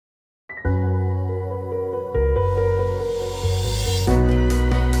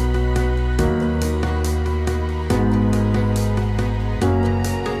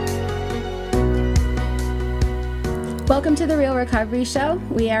Welcome to the Real Recovery Show.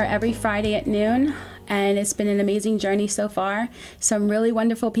 We are every Friday at noon, and it's been an amazing journey so far. Some really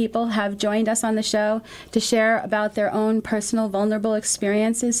wonderful people have joined us on the show to share about their own personal vulnerable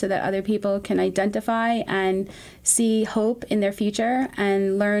experiences so that other people can identify and see hope in their future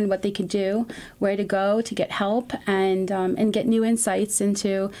and learn what they can do, where to go to get help, and get new insights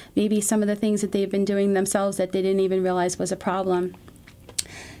into maybe some of the things that they've been doing themselves that they didn't even realize was a problem.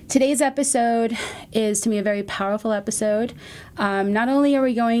 Today's episode is, to me, a very powerful episode. Not only are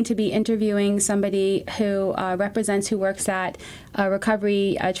we going to be interviewing somebody who who works at a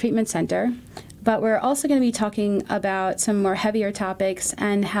recovery treatment center, but we're also going to be talking about some more heavier topics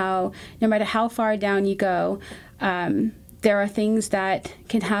and how, no matter how far down you go, there are things that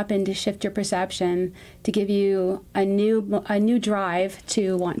can happen to shift your perception, to give you a new drive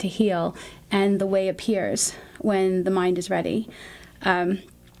to want to heal, and the way appears when the mind is ready.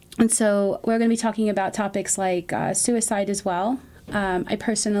 And so we're going to be talking about topics like suicide as well. I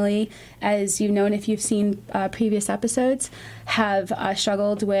personally, as you've known if you've seen previous episodes, have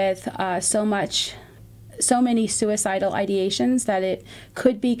struggled with so many suicidal ideations that it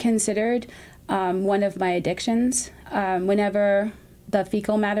could be considered one of my addictions. Whenever the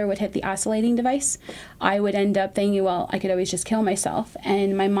fecal matter would hit the oscillating device, I would end up thinking, well, I could always just kill myself,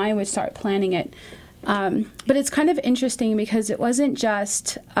 and my mind would start planning it. But it's kind of interesting because it wasn't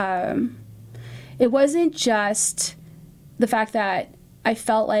just the fact that I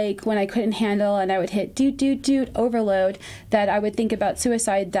felt like when I couldn't handle and I would hit doot overload that I would think about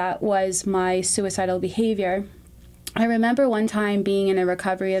suicide. That was my suicidal behavior. I remember one time being in a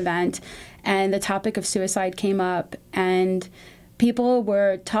recovery event and the topic of suicide came up, and people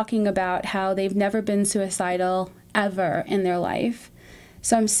were talking about how they've never been suicidal ever in their life.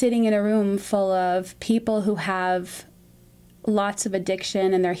 So I'm sitting in a room full of people who have lots of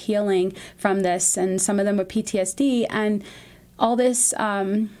addiction and they're healing from this, and some of them with PTSD and all this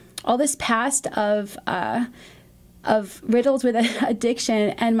past of riddled with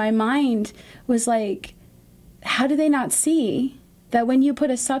addiction. And my mind was like, how do they not see that when you put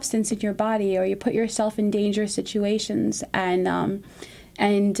a substance in your body or you put yourself in dangerous situations and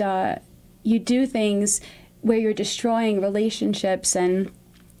you do things where you're destroying relationships and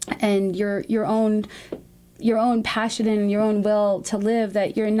your own passion and your own will to live,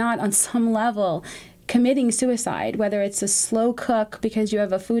 that you're not on some level committing suicide, whether it's a slow cook because you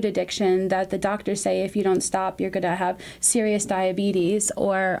have a food addiction that the doctors say if you don't stop you're going to have serious diabetes,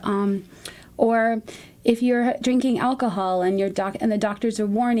 or if you're drinking alcohol and the doctors are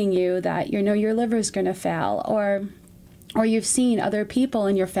warning you that your liver is going to fail, or you've seen other people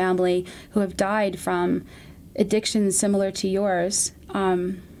in your family who have died from addictions similar to yours,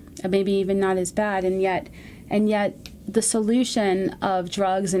 maybe even not as bad, and yet the solution of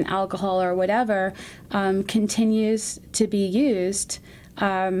drugs and alcohol or whatever continues to be used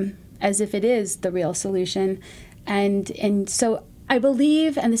as if it is the real solution. And so I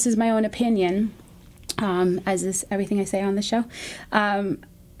believe, and this is my own opinion, as is everything I say on the show,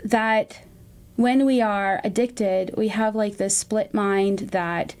 that when we are addicted, we have like this split mind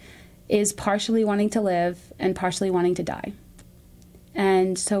that is partially wanting to live and partially wanting to die.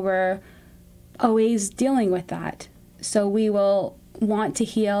 And so we're always dealing with that. So we will want to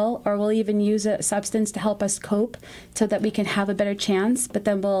heal, or we'll even use a substance to help us cope so that we can have a better chance, but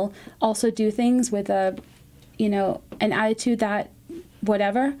then we'll also do things with an attitude that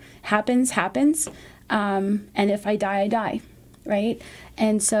whatever happens, and if I die, I die, right?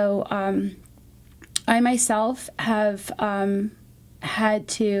 And so I myself have had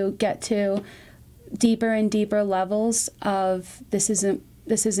to get to deeper and deeper levels of this isn't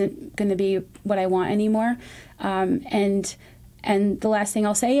going to be what I want anymore. And the last thing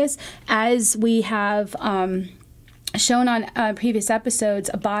I'll say is, as we have shown on previous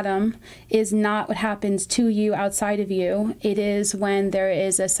episodes, a bottom is not what happens to you outside of you. It is when there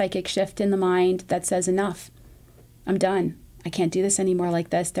is a psychic shift in the mind that says, enough, I'm done. I can't do this anymore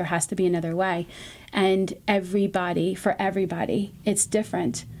like this. There has to be another way. And for everybody, it's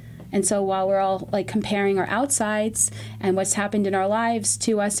different. And so while we're all like comparing our outsides and what's happened in our lives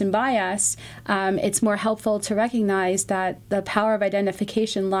to us and by us, it's more helpful to recognize that the power of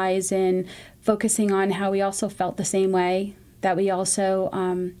identification lies in focusing on how we also felt the same way, that we also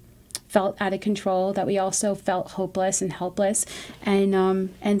felt out of control, that we also felt hopeless and helpless, and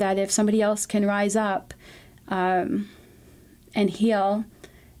that if somebody else can rise up and heal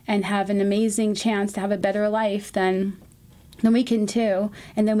and have an amazing chance to have a better life, then we can too,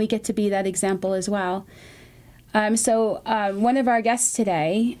 and then we get to be that example as well. One of our guests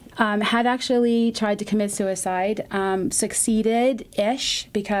today had actually tried to commit suicide, succeeded-ish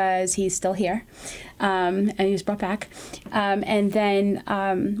because he's still here, and he was brought back, and then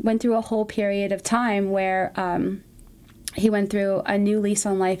went through a whole period of time where he went through a new lease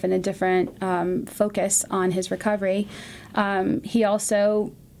on life and a different focus on his recovery. He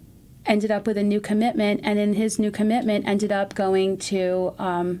also ended up with a new commitment, and in his new commitment ended up going to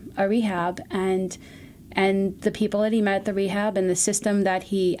a rehab, and the people that he met at the rehab and the system that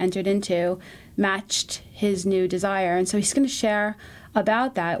he entered into matched his new desire. And so he's going to share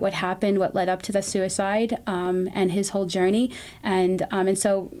about that, what happened, what led up to the suicide, and his whole journey. And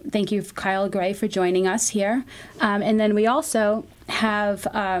so thank you, Kyle Gray, for joining us here. And then we also have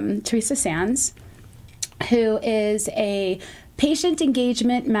Teresa Sands, who is a patient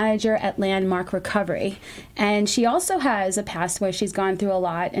engagement manager at Landmark Recovery. And she also has a past where she's gone through a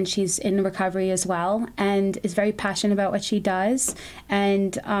lot, and she's in recovery as well, and is very passionate about what she does.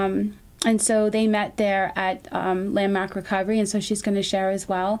 And so they met there at Landmark Recovery, and so she's going to share as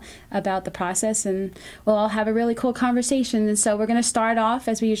well about the process, and we'll all have a really cool conversation. And so we're going to start off,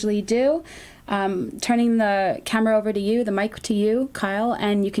 as we usually do, turning the camera over to you, the mic to you, Kyle,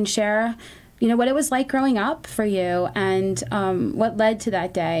 and you can share what it was like growing up for you, and what led to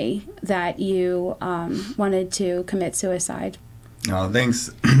that day that you wanted to commit suicide. Oh,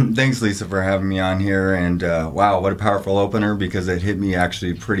 thanks, Lisa, for having me on here. And wow, what a powerful opener, because it hit me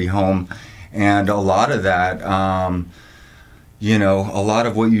actually pretty home. And a lot of that, a lot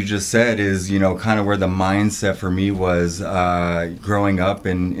of what you just said is, kind of where the mindset for me was growing up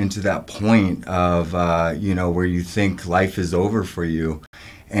and into that point of, where you think life is over for you.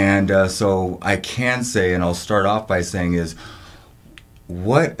 And so I can say, and I'll start off by saying, is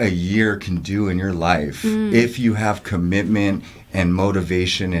what a year can do in your life if you have commitment and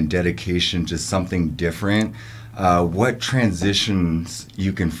motivation and dedication to something different. What transitions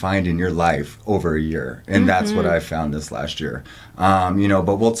you can find in your life over a year. And that's what I found this last year.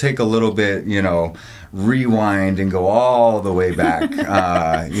 But we'll take a little bit, rewind and go all the way back,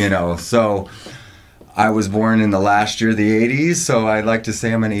 So I was born in the last year, the 80s, so I'd like to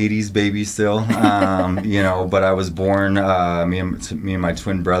say I'm an 80s baby still, but I was born, me and my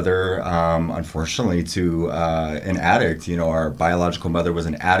twin brother, unfortunately, to an addict. Our biological mother was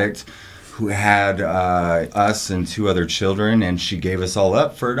an addict who had us and 2 other children, and she gave us all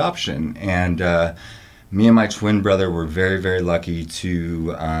up for adoption. And me and my twin brother were very, very lucky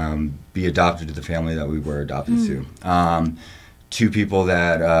to be adopted to the family that we were adopted to. 2 people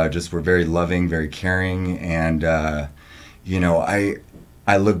that just were very loving, very caring, and I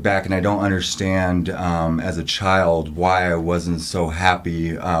look back and I don't understand as a child why I wasn't so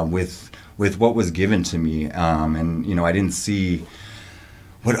happy with what was given to me, and I didn't see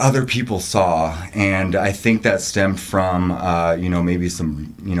what other people saw. And I think that stemmed from maybe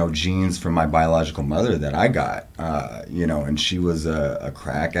some genes from my biological mother that I got, and she was a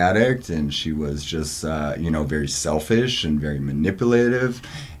crack addict, and she was just very selfish and very manipulative,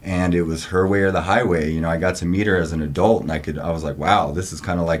 and it was her way or the highway. I got to meet her as an adult, and I was like, wow, this is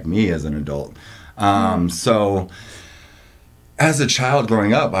kind of like me as an adult. So as a child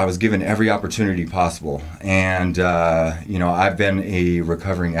growing up, I was given every opportunity possible. And, I've been a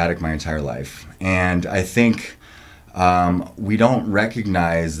recovering addict my entire life. And I think we don't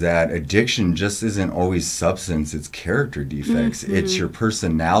recognize that addiction just isn't always substance, it's character defects. It's your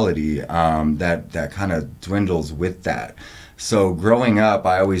personality that kind of dwindles with that. So growing up,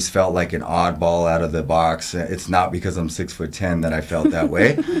 I always felt like an oddball out of the box. It's not because I'm 6'10" that I felt that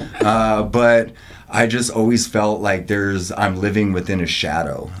way, but I just always felt like I'm living within a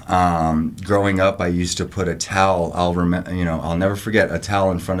shadow. Growing up, I used to put a towel. I'll never forget a towel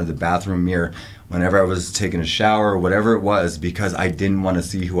in front of the bathroom mirror whenever I was taking a shower or whatever it was, because I didn't want to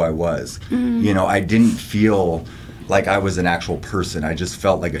see who I was. I didn't feel like I was an actual person. I just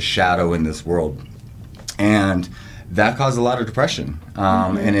felt like a shadow in this world, and that caused a lot of depression.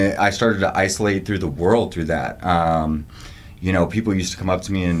 And I started to isolate through the world through that. People used to come up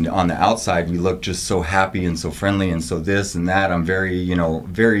to me, and on the outside, we looked just so happy and so friendly and so this and that. I'm very,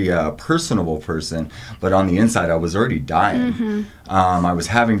 very personable person, but on the inside, I was already dying. I was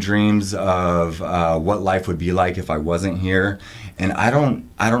having dreams of what life would be like if I wasn't here, and I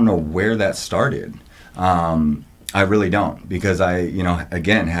don't know where that started. I really don't, because I,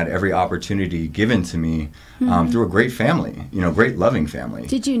 again, had every opportunity given to me through a great family, great loving family.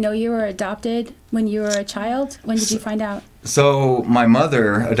 Did you know you were adopted when you were a child? When did you find out? So my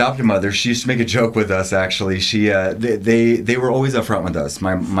mother, adopted mother, she used to make a joke with us. Actually, they were always upfront with us.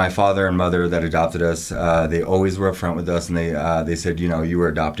 My father and mother that adopted us, they always were upfront with us, and they said, you were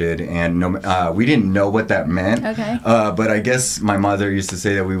adopted, and we didn't know what that meant. Okay. But I guess my mother used to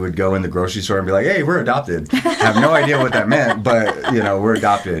say that we would go in the grocery store and be like, "Hey, we're adopted." Have no idea what that meant, but we're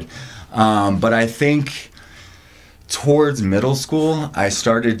adopted. But I think towards middle school, I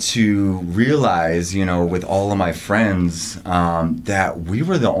started to realize, with all of my friends, that we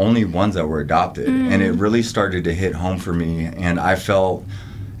were the only ones that were adopted. And it really started to hit home for me. And I felt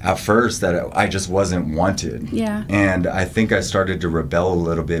at first that I just wasn't wanted. Yeah. And I think I started to rebel a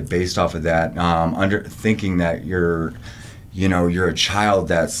little bit based off of that, thinking that you're a child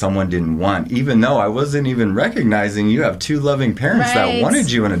that someone didn't want, even though I wasn't even recognizing you have two loving parents that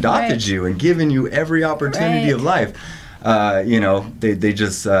wanted you and adopted you and given you every opportunity of life. They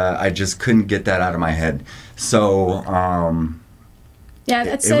just, I just couldn't get that out of my head. So, yeah,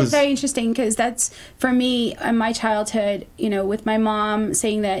 that's very interesting, because that's, for me, in my childhood, with my mom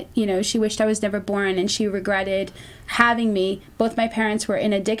saying that, she wished I was never born and she regretted having me. Both my parents were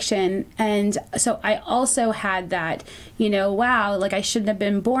in addiction, and so I also had that, wow, like I shouldn't have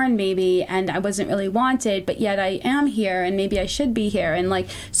been born maybe, and I wasn't really wanted, but yet I am here, and maybe I should be here. And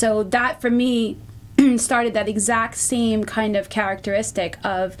so that for me started that exact same kind of characteristic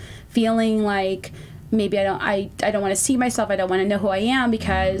of feeling like maybe I don't want to see myself, I don't want to know who I am,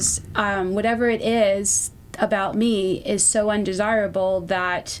 because whatever it is about me is so undesirable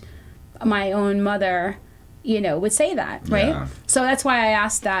that my own mother, would say that, right? Yeah. So that's why I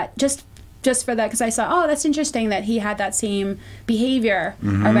asked that, just for that, because I saw, oh, that's interesting that he had that same behavior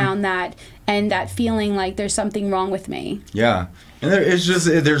around that, and that feeling like there's something wrong with me. Yeah. And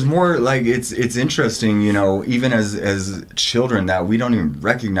there's more, it's interesting, even as children, that we don't even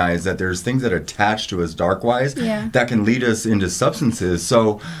recognize that there's things that attach to us dark-wise that can lead us into substances.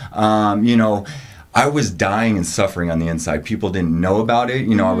 So, I was dying and suffering on the inside. People didn't know about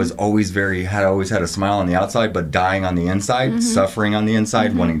it. I was always always had a smile on the outside, but dying on the inside, suffering on the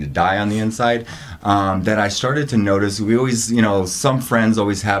inside, wanting to die on the inside. That I started to notice, we always, some friends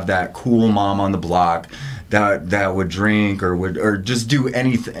always have that cool mom on the block that would drink or just do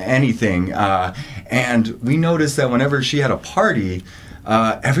anything. And we noticed that whenever she had a party,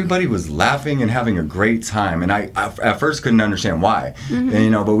 everybody was laughing and having a great time, and I at first couldn't understand why.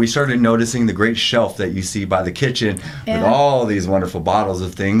 And, but we started noticing the great shelf that you see by the kitchen with all these wonderful bottles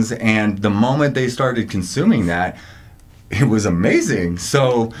of things, and the moment they started consuming that, it was amazing.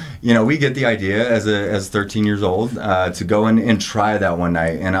 So, we get the idea as 13 years old to go in and try that one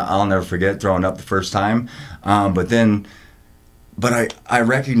night, and I'll never forget throwing up the first time. But I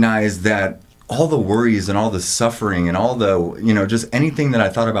recognized that all the worries and all the suffering and all the, just anything that I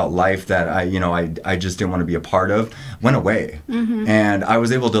thought about life that I just didn't want to be a part of went away. And I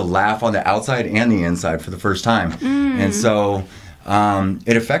was able to laugh on the outside and the inside for the first time. And so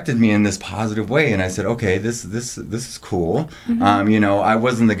it affected me in this positive way, and I said, okay, this is cool. I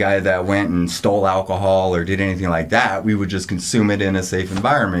wasn't the guy that went and stole alcohol or did anything like that. We would just consume it in a safe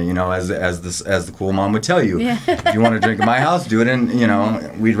environment, as the cool mom would tell you. If you want to drink at my house, do it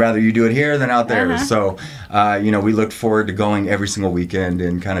in, we'd rather you do it here than out there. So we looked forward to going every single weekend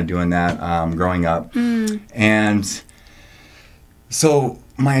and kind of doing that growing up. And so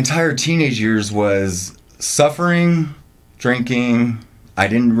my entire teenage years was suffering, drinking. I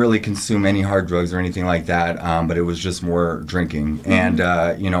didn't really consume any hard drugs or anything like that, but it was just more drinking. And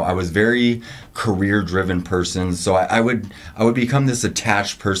I was very career-driven person, so I would become this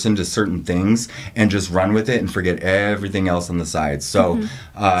attached person to certain things and just run with it and forget everything else on the side. So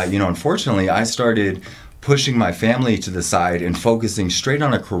unfortunately, I started pushing my family to the side and focusing straight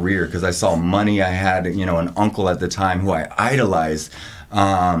on a career because I saw money. I had an uncle at the time who I idolized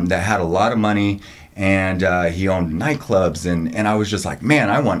that had a lot of money. And he owned nightclubs, and I was just like, man,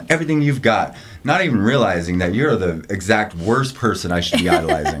 I want everything you've got, not even realizing that you're the exact worst person I should be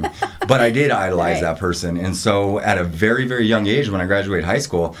idolizing. But I did idolize that person. And so at a very, very young age, when I graduated high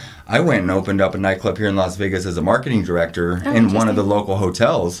school, I went and opened up a nightclub here in Las Vegas as a marketing director in one of the local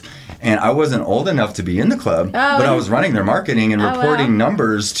hotels. And I wasn't old enough to be in the club, but I was running their marketing and reporting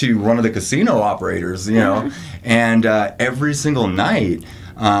numbers to one of the casino operators, and every single night,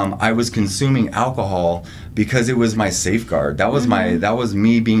 I was consuming alcohol because it was my safeguard. That was that was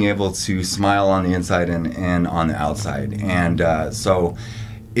me being able to smile on the inside and on the outside. And so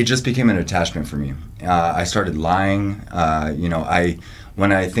it just became an attachment for me. I started lying.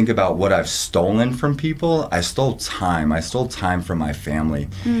 When I think about what I've stolen from people, I stole time. I stole time from my family.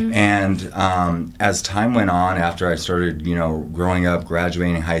 And as time went on, after I started, growing up,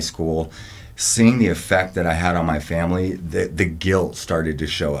 graduating high school, seeing the effect that I had on my family, the guilt started to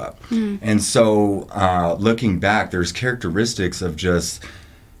show up. And so looking back, there's characteristics of just,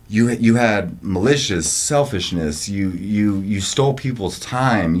 you had malicious selfishness, you stole people's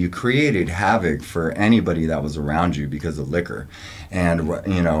time, you created havoc for anybody that was around you because of liquor. And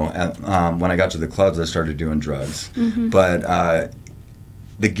when I got to the clubs, I started doing drugs. But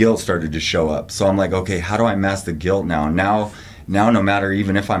the guilt started to show up. So I'm like, okay, how do I mask the guilt now? Now, no matter,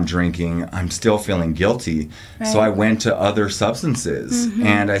 even if I'm drinking, I'm still feeling guilty. Right. So I went to other substances.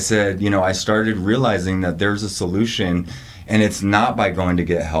 And I said, I started realizing that there's a solution, and it's not by going to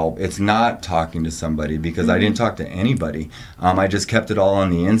get help. It's not talking to somebody, because I didn't talk to anybody. I just kept it all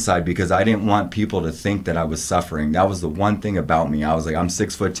on the inside because I didn't want people to think that I was suffering. That was the one thing about me. I was like, I'm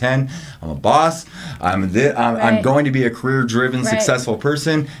 6'10", I'm a boss, I'm going to be a career-driven, successful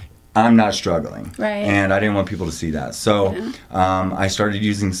person. I'm not struggling. Right. And I didn't want people to see that. So I started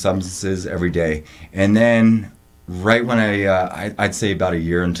using substances every day. And then right when I'd say about a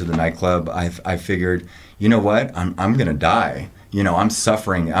year into the nightclub, I figured, you know what? I'm going to die. I'm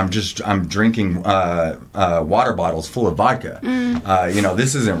suffering. I'm drinking water bottles full of vodka.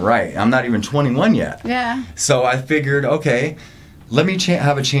 This isn't right. I'm not even 21 yet. Yeah. So I figured, okay, let me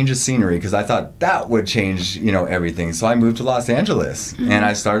have a change of scenery, because I thought that would change, everything. So I moved to Los Angeles, and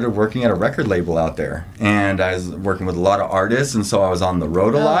I started working at a record label out there. And I was working with a lot of artists, and so I was on the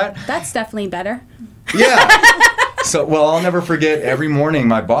road a lot. That's definitely better. Yeah. So, I'll never forget every morning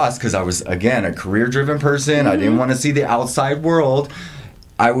my boss, because I was, again, a career-driven person. I didn't want to see the outside world.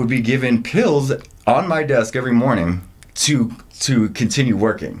 I would be given pills on my desk every morning to continue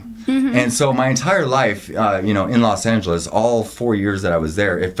working. And so my entire life, in Los Angeles, all 4 years that I was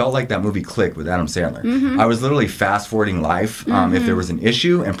there, it felt like that movie Click with Adam Sandler. I was literally fast-forwarding life if there was an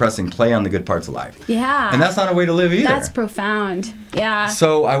issue, and pressing play on the good parts of life. Yeah. And that's not a way to live either. That's profound. Yeah.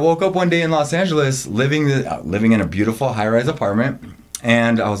 So I woke up one day in Los Angeles, living in a beautiful high-rise apartment,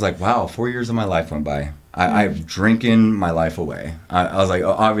 and I was like, wow, 4 years of my life went by. I've drinking my life away. I was like,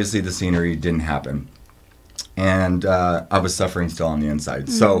 obviously the scenery didn't happen. And I was suffering still on the inside.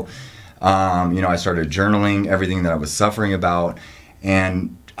 So, I started journaling everything that I was suffering about,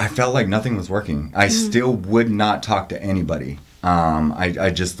 and I felt like nothing was working. I still would not talk to anybody.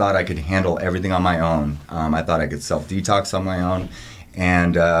 I just thought I could handle everything on my own. I thought I could self-detox on my own.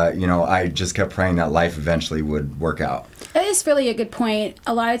 And, I just kept praying that life eventually would work out. That is really a good point.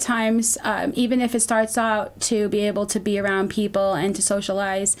 A lot of times, even if it starts out to be able to be around people and to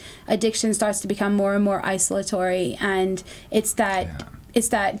socialize, addiction starts to become more and more isolatory. And it's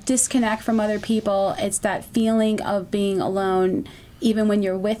that disconnect from other people. It's that feeling of being alone, even when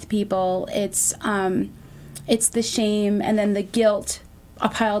you're with people. It's the shame and then the guilt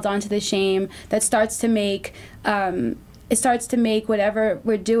piled onto the shame that starts to make whatever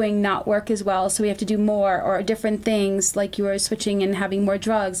we're doing not work as well, so we have to do more or different things, like you were switching and having more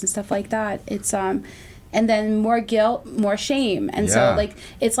drugs and stuff like that. It's and then more guilt, more shame, and so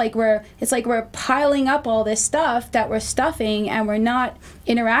it's like we're piling up all this stuff that we're stuffing, and we're not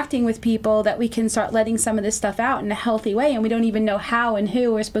interacting with people that we can start letting some of this stuff out in a healthy way, and we don't even know how and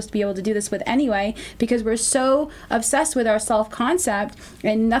who we're supposed to be able to do this with anyway, because we're so obsessed with our self-concept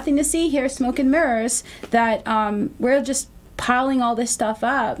and nothing to see here, smoke and mirrors, that we're just piling all this stuff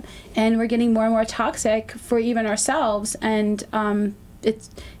up, and we're getting more and more toxic for even ourselves, and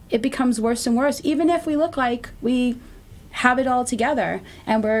it becomes worse and worse, even if we look like we have it all together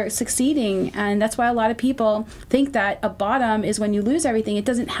and we're succeeding. And that's why a lot of people think that a bottom is when you lose everything. It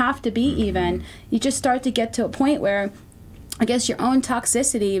doesn't have to be even. You just start to get to a point where I guess your own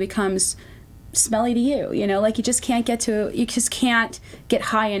toxicity becomes smelly to you, like you just can't get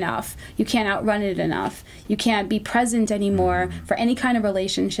high enough. You can't outrun it enough. You can't be present anymore for any kind of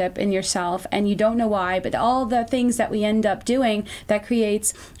relationship in yourself, and you don't know why, but all the things that we end up doing that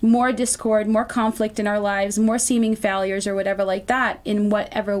creates more discord, more conflict in our lives, more seeming failures or whatever like that, in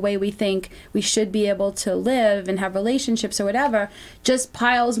whatever way we think we should be able to live and have relationships or whatever, just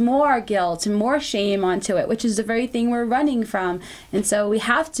piles more guilt and more shame onto it, which is the very thing we're running from. And so we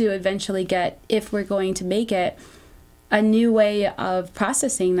have to eventually get, if we're going to make it, a new way of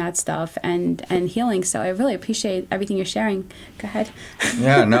processing that stuff and healing. So I really appreciate everything you're sharing. Go ahead.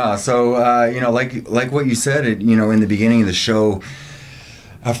 Yeah, no. So, like what you said, in the beginning of the show,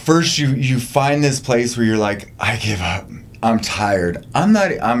 at first you find this place where you're like, I give up. I'm tired.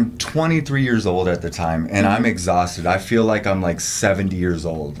 I'm 23 years old at the time, and I'm exhausted. I feel like I'm like 70 years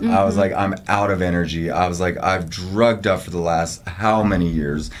old. I was like, I'm out of energy. I was like, I've drugged up for the last how many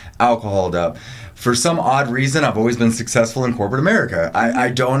years, alcoholed up. For some odd reason, I've always been successful in corporate America. I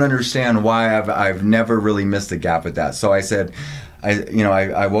don't understand why I've never really missed a gap with that. So I said,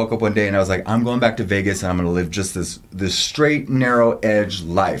 I woke up one day and I was like, I'm going back to Vegas and I'm going to live just this straight, narrow edge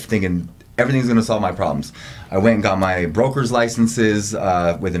life, thinking everything's going to solve my problems. I went and got my broker's licenses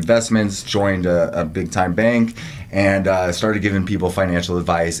with investments, joined a big time bank, and started giving people financial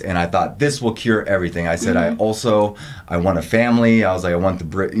advice. And I thought this will cure everything. I said, I want a family. I was like, I want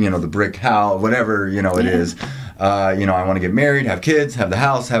the brick house, whatever, it is. I want to get married, have kids, have the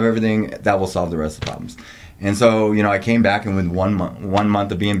house, have everything. That will solve the rest of the problems. And so, I came back, and with 1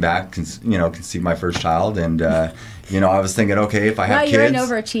 month of being back, conceived my first child. And, I was thinking, okay, if I have kids. Wow, you're an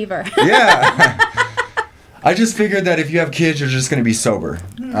overachiever. Yeah. I just figured that if you have kids, you're just going to be sober.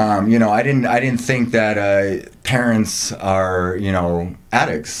 I didn't think that parents are,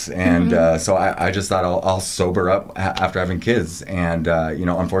 addicts. And so I just thought I'll sober up after having kids. And,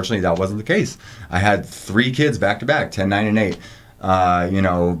 unfortunately, that wasn't the case. I had 3 kids back to back, 10, 9, and 8.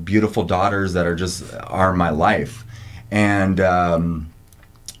 Beautiful daughters that are my life. And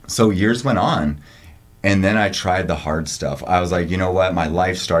so years went on, and then I tried the hard stuff. I was like, you know what, my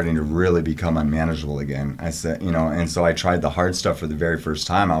life's starting to really become unmanageable again. I said, and so I tried the hard stuff for the very first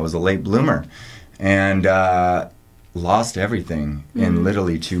time. I was a late bloomer and lost everything in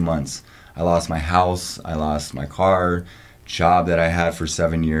literally 2 months. I lost my house, I lost my car, job that I had for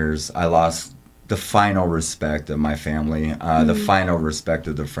 7 years. I lost the final respect of my family, the final respect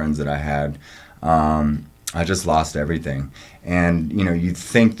of the friends that I had. I just lost everything. And, you'd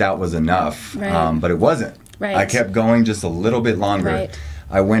think that was enough, right. But it wasn't. Right. I kept going just a little bit longer. Right.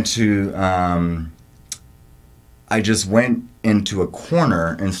 I went to, I just went into a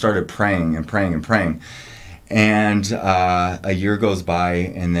corner and started praying and praying and praying. And a year goes by,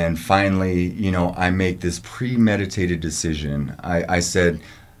 and then finally, I make this premeditated decision. I said,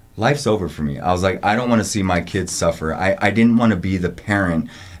 life's over for me. I was like, I don't want to see my kids suffer. I didn't want to be the parent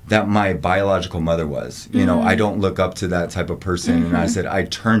that my biological mother was. I don't look up to that type of person. And I said, I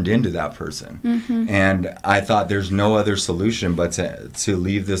turned into that person. And I thought there's no other solution but to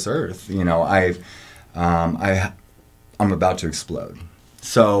leave this earth. I'm about to explode.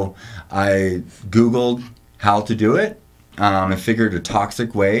 So I Googled how to do it and figured a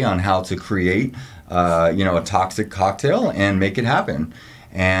toxic way on how to create, a toxic cocktail and make it happen.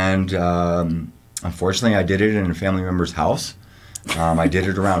 And unfortunately, I did it in a family member's house. I did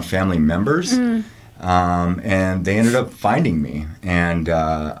it around family members, and they ended up finding me. And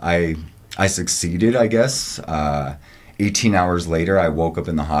I succeeded, I guess. 18 hours later, I woke up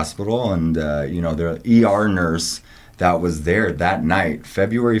in the hospital, and the ER nurse that was there that night,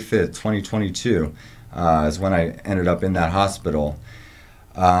 February 5th, 2022, is when I ended up in that hospital.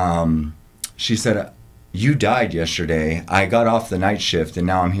 She said, you died yesterday. I got off the night shift, and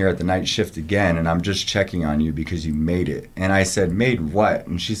now I'm here at the night shift again, and I'm just checking on you because you made it. And I said, made what?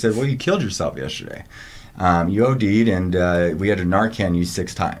 And she said, well, you killed yourself yesterday. You OD'd, and we had to Narcan you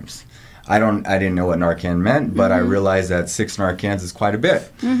 6 times. I didn't know what Narcan meant, but I realized that 6 Narcans is quite a bit.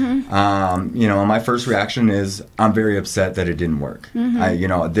 My first reaction is I'm very upset that it didn't work.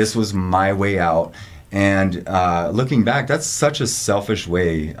 This was my way out. And looking back, that's such a selfish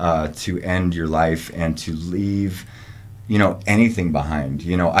way to end your life and to leave, anything behind.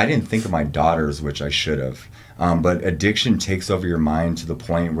 I didn't think of my daughters, which I should have. But addiction takes over your mind to the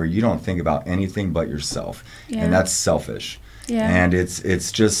point where you don't think about anything but yourself. Yeah. And that's selfish. Yeah. And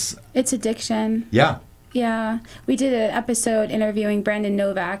it's just... It's addiction. Yeah. Yeah. We did an episode interviewing Brandon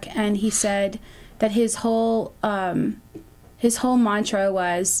Novak, and he said that his whole mantra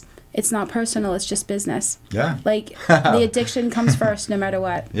was... It's not personal, it's just business. Yeah. Like, the addiction comes first no matter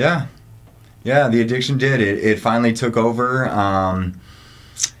what. Yeah. Yeah, the addiction did. It finally took over.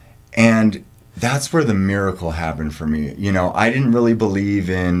 And that's where the miracle happened for me. I didn't really believe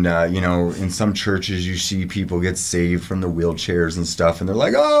in, in some churches you see people get saved from the wheelchairs and stuff, and they're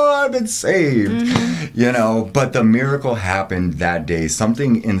like, oh, I've been saved. But the miracle happened that day.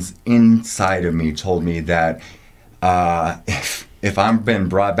 Something inside of me told me that if I've been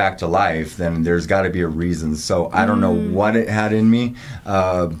brought back to life, then there's got to be a reason. So I don't know what it had in me,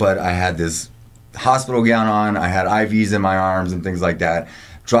 but I had this hospital gown on, I had IVs in my arms and things like that,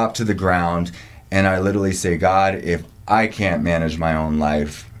 dropped to the ground, and I literally say, God, if I can't manage my own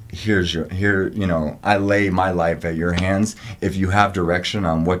life, I lay my life at your hands. If you have direction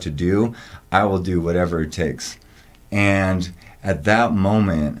on what to do, I will do whatever it takes. And at that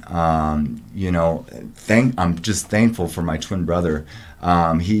moment, I'm just thankful for my twin brother.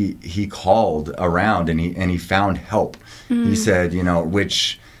 He called around and he found help. He said,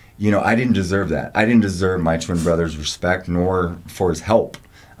 which, I didn't deserve that. I didn't deserve my twin brother's respect nor for his help.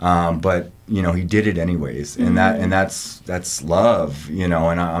 But you know, he did it anyways, and that's love, you know,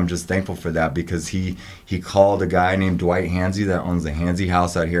 and I'm just thankful for that, because he called a guy named Dwight Hansey that owns the Hansey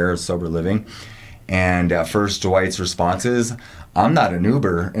House out here, Sober Living, and at first Dwight's response is, I'm not an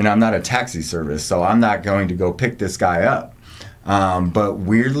Uber and I'm not a taxi service, so I'm not going to go pick this guy up. But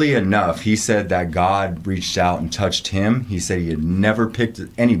weirdly enough, he said that God reached out and touched him. He said he had never picked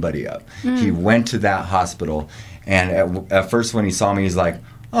anybody up. He went to that hospital, and at first when he saw me, he's like,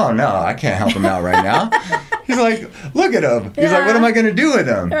 oh no, I can't help him out right now. He's like, look at him. He's like, what am I going to do with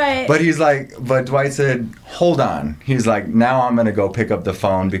him? Right. But he's like, but Dwight said, hold on. He's like, now I'm going to go pick up the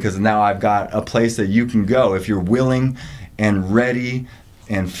phone, because now I've got a place that you can go if you're willing and ready,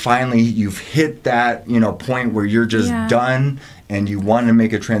 and finally you've hit that, you know, point where you're just done and you want to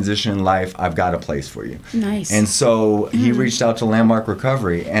make a transition in life. I've got a place for you. Nice. And so he reached out to Landmark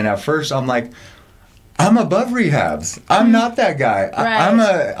Recovery, and at first I'm like, I'm above rehabs. I'm not that guy.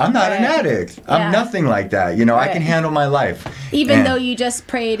 Right. I'm not an addict. I'm nothing like that. You know, I can handle my life. Even though you just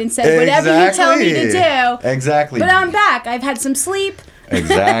prayed and said, whatever you tell me to do. Exactly. But I'm back. I've had some sleep.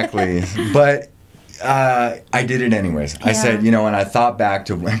 Exactly. But I did it anyways. I said, you know, and I thought back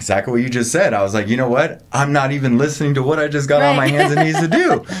to exactly what you just said. I was like, you know what? I'm not even listening to what I just got on my hands and knees to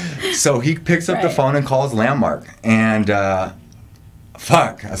do. So he picks up the phone and calls Landmark. And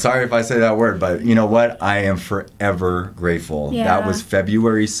fuck, sorry if I say that word, but you know what? I am forever grateful. Yeah. That was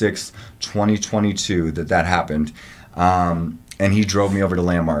February 6th, 2022 that happened. And he drove me over to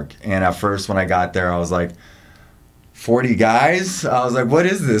Landmark. And at first when I got there, I was like, 40 guys? I was like, what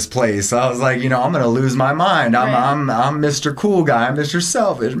is this place? I was like, you know, I'm going to lose my mind. I'm Mr. Cool Guy. I'm Mr.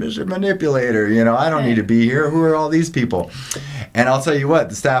 Selfish, Mr. Manipulator. You know, I don't need to be here. Who are all these people? And I'll tell you what,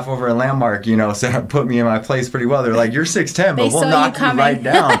 the staff over at Landmark, you know, said, put me in my place pretty well. They're like, you're 6'10", but we'll knock you right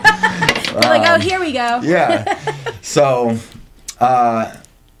down. You're like, oh, here we go. Yeah. So,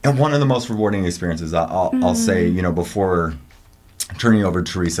 and one of the most rewarding experiences, I'll say, you know, before turning over to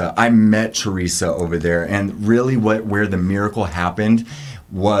Teresa, I met Teresa over there, and really where the miracle happened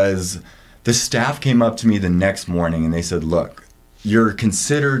was the staff came up to me the next morning and they said, look, you're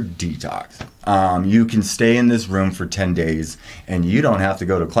considered detox. You can stay in this room for 10 days and you don't have to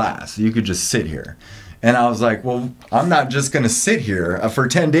go to class. You could just sit here. And I was like, well, I'm not just going to sit here for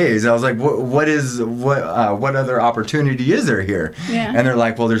 10 days. I was like, what other opportunity is there here? Yeah. And they're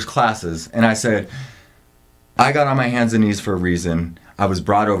like, well, there's classes. And I said, I got on my hands and knees for a reason. I was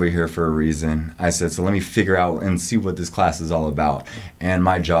brought over here for a reason. I said, so let me figure out and see what this class is all about. And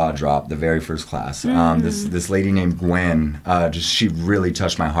my jaw dropped the very first class. This lady named Gwen, she really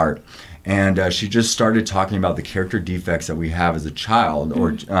touched my heart. And she just started talking about the character defects that we have as a child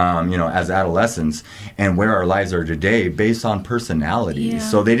or, you know, as adolescents, and where our lives are today based on personality. Yeah.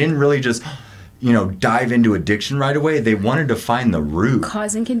 So they didn't really just, you know, dive into addiction right away. They wanted to find the root.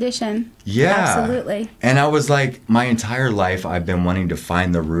 Cause and condition. Yeah. Absolutely. And I was like, my entire life I've been wanting to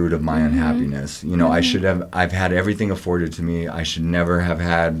find the root of my unhappiness. You know, I've had everything afforded to me. I should never have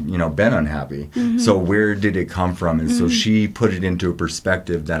had, you know, been unhappy. So where did it come from? And so she put it into a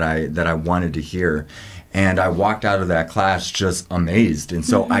perspective that I wanted to hear. And I walked out of that class just amazed. And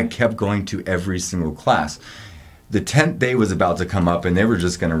so I kept going to every single class. The 10th day was about to come up and they were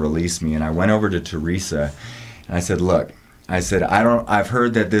just going to release me. And I went over to Teresa and I said, look, I've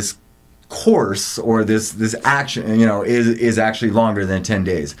heard that this course or this action, you know, is actually longer than 10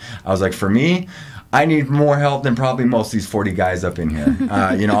 days. I was like, for me, I need more help than probably most of these 40 guys up in here.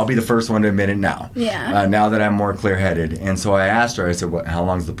 You know, I'll be the first one to admit it now. Yeah. Now that I'm more clear-headed. And so I asked her, I said, how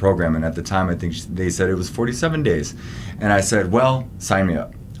long's the program? And at the time, I think they said it was 47 days. And I said, well, sign me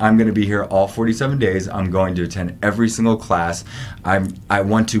up. I'm going to be here all 47 days. I'm going to attend every single class. I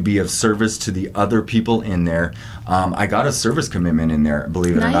want to be of service to the other people in there. I got a service commitment in there,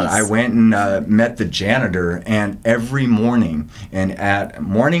 believe it or not. I went and met the janitor, and every morning and at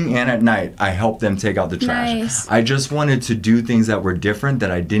night, I helped them take out the trash. Nice. I just wanted to do things that were different that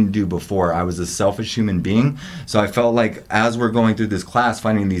I didn't do before. I was a selfish human being, so I felt like as we're going through this class,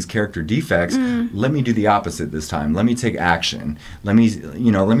 finding these character defects, let me do the opposite this time. Let me take action. Let me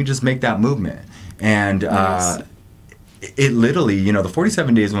just make that movement. And it literally, you know, the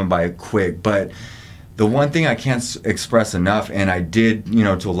 47 days went by quick, but the one thing I can't express enough, and I did, you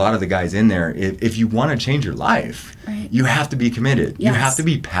know, to a lot of the guys in there, if you want to change your life, you have to be committed. Yes. You have to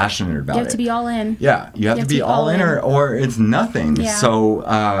be passionate about it. You have to be all in. Yeah, you have to be all in or it's nothing. Yeah. So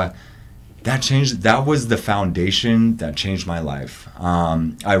that was the foundation that changed my life.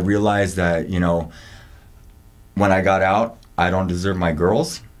 I realized that, you know, when I got out, I don't deserve my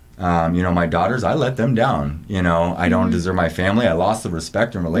girls. You know, my daughters, I let them down. You know, I don't deserve my family. I lost the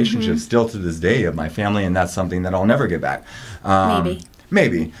respect and relationships still to this day of my family, and that's something that I'll never get back.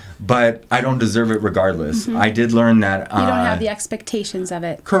 Maybe, but I don't deserve it regardless. I did learn that You don't have the expectations of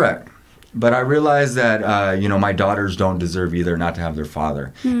it. correct. But I realized that my daughters don't deserve either not to have their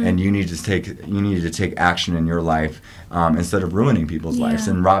father, and you need to take action in your life instead of ruining people's lives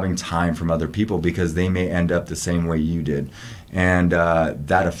and robbing time from other people because they may end up the same way you did, and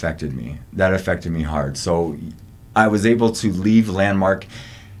that affected me. That affected me hard. So I was able to leave Landmark,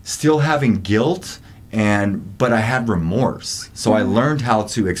 still having guilt, but I had remorse. So I learned how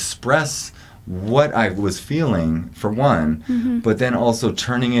to express what I was feeling, for one, but then also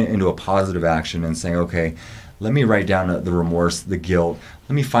turning it into a positive action and saying, okay, let me write down the remorse, the guilt.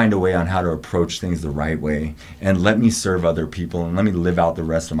 Let me find a way on how to approach things the right way, and let me serve other people, and let me live out the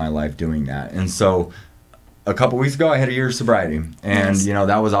rest of my life doing that. And so a couple weeks ago, I had a year of sobriety, and Nice.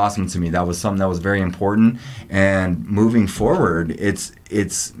 that was awesome to me. That was something that was very important. And moving forward,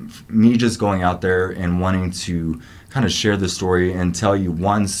 it's me just going out there and wanting to kind of share the story and tell you,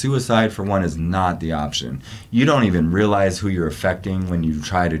 one, suicide for one is not the option. You don't even realize who you're affecting when you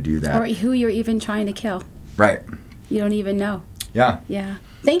try to do that. Or who you're even trying to kill. Right. You don't even know. Yeah. Yeah.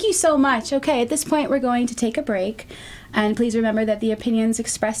 Thank you so much. Okay, at this point, we're going to take a break. And please remember that the opinions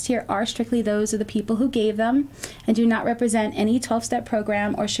expressed here are strictly those of the people who gave them and do not represent any 12-step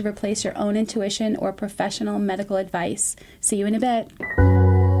program or should replace your own intuition or professional medical advice. See you in a bit.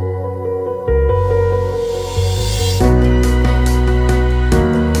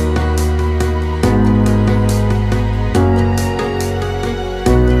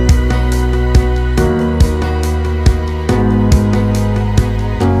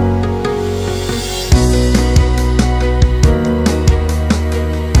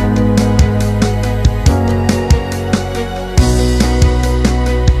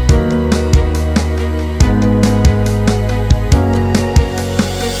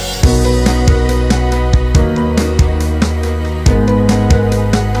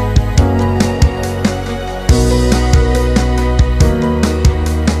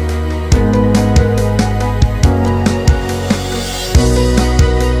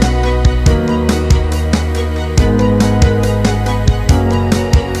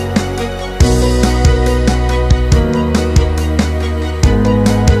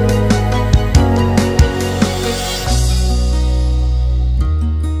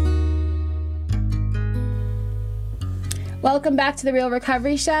 Welcome back to The Real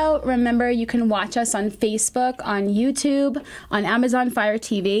Recovery Show. Remember, you can watch us on Facebook, on YouTube, on Amazon Fire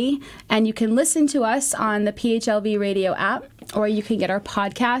TV, and you can listen to us on the PHLV radio app, or you can get our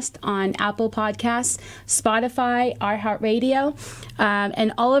podcast on Apple Podcasts, Spotify, iHeartRadio,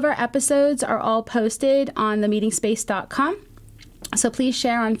 and all of our episodes are all posted on themeetingspace.com. So please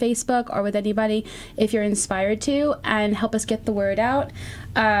share on Facebook or with anybody if you're inspired to, and help us get the word out.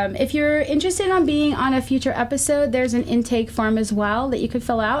 If you're interested in being on a future episode, there's an intake form as well that you could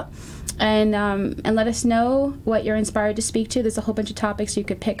fill out and let us know what you're inspired to speak to. There's a whole bunch of topics you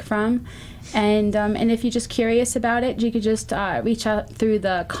could pick from. And if you're just curious about it, you could just reach out through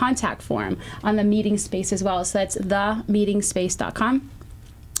the contact form on the Meeting Space as well. So that's themeetingspace.com.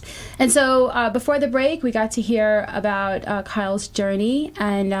 And so before the break, we got to hear about Kyle's journey,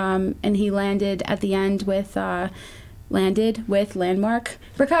 and he landed at the end with Landmark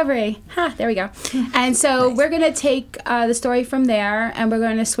Recovery. Ha, there we go. And so nice. We're going to take the story from there, and we're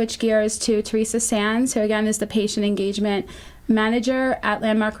going to switch gears to Teresa Sands, who again is the patient engagement manager at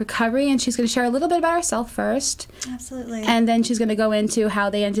Landmark Recovery, and she's going to share a little bit about herself first. Absolutely. And then she's going to go into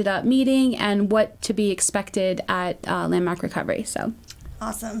how they ended up meeting and what to be expected at Landmark Recovery. So.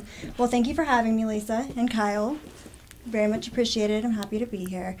 Awesome. Well, thank you for having me, Lisa and Kyle. Very much appreciated. I'm happy to be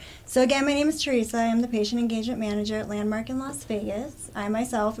here. So again, my name is Teresa. I'm the patient engagement manager at Landmark in Las Vegas. I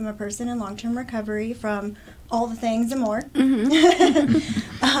myself am a person in long-term recovery from all the things and more. Mm-hmm.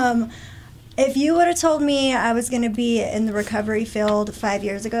 If you would have told me I was going to be in the recovery field 5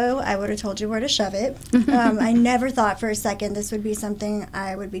 years ago, I would have told you where to shove it. I never thought for a second this would be something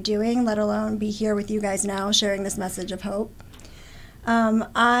I would be doing, let alone be here with you guys now sharing this message of hope.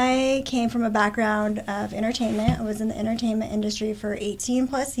 I came from a background of entertainment. I was in the entertainment industry for 18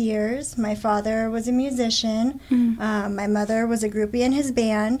 plus years. My father was a musician. My mother was a groupie in his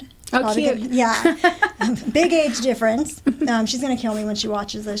band. Oh, cute. Yeah. Big age difference. She's going to kill me when she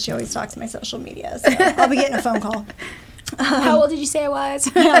watches this. She always stalks my social media, so I'll be getting a phone call. How old did you say I was?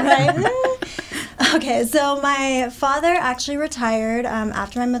 Yeah, right? Okay, so my father actually retired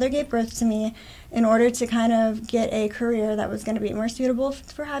after my mother gave birth to me, in order to kind of get a career that was going to be more suitable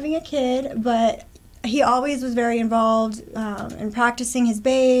for having a kid. But he always was very involved in practicing his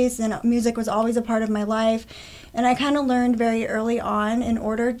bass, and music was always a part of my life. And I kind of learned very early on, in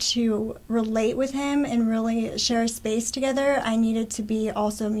order to relate with him and really share space together, I needed to be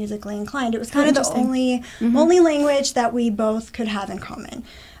also musically inclined. It was kind of the only language that we both could have in common.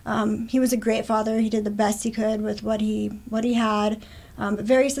 He was a great father. He did the best he could with what he had.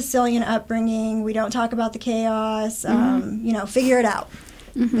 Very Sicilian upbringing. We don't talk about the chaos. You know, figure it out.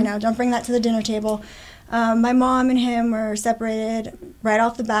 You know, don't bring that to the dinner table. My mom and him were separated right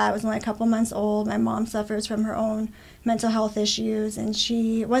off the bat. I was only a couple months old. My mom suffers from her own mental health issues, and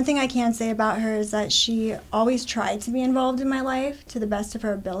one thing I can say about her is that she always tried to be involved in my life to the best of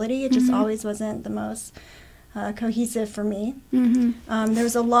her ability. It just always wasn't the most cohesive for me. There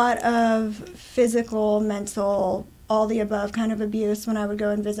was a lot of physical, mental, all the above kind of abuse when I would go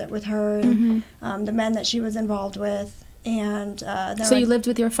and visit with her and the men that she was involved with. And so you lived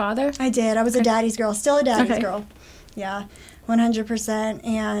with your father? I did. I was a daddy's girl, still a daddy's girl. Yeah, 100%.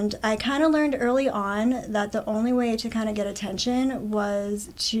 And I kind of learned early on that the only way to kind of get attention was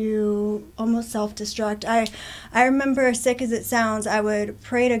to almost self-destruct. I remember, sick as it sounds, I would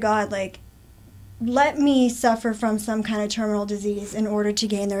pray to God, like, let me suffer from some kind of terminal disease in order to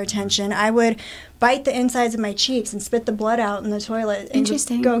gain their attention. I would bite the insides of my cheeks and spit the blood out in the toilet and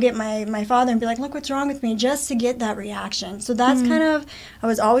go get my father and be like, look what's wrong with me, just to get that reaction. So that's kind of, I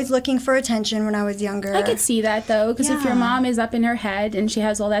was always looking for attention when I was younger. I could see that, though, because if your mom is up in her head and she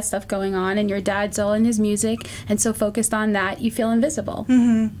has all that stuff going on and your dad's all in his music and so focused on that, you feel invisible.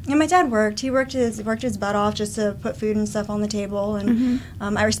 And my dad worked. He worked his butt off just to put food and stuff on the table. And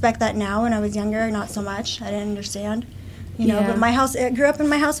I respect that now. When I was younger, not so much. I didn't understand. You know, but my house, grew up in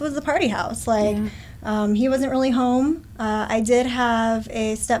my house was the party house. Like, he wasn't really home. I did have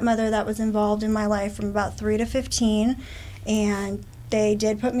a stepmother that was involved in my life from about 3 to 15, and they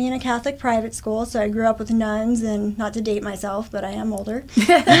did put me in a Catholic private school, so I grew up with nuns, and not to date myself, but I am older, with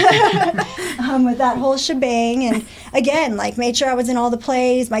that whole shebang. And again, like, made sure I was in all the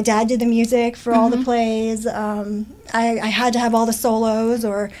plays. My dad did the music for all the plays. I had to have all the solos,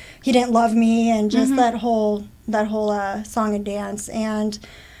 or he didn't love me, and just that whole song and dance. And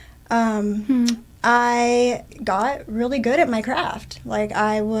I got really good at my craft. Like,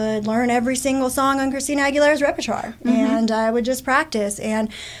 I would learn every single song on Christina Aguilera's repertoire, and I would just practice. And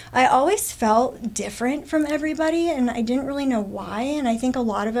I always felt different from everybody, and I didn't really know why. And I think a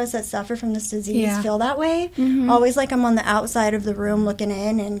lot of us that suffer from this disease feel that way. Always like I'm on the outside of the room looking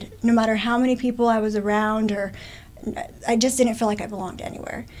in, and no matter how many people I was around, or I just didn't feel like I belonged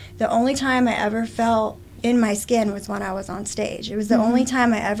anywhere. The only time I ever felt in my skin was when I was on stage. It was the only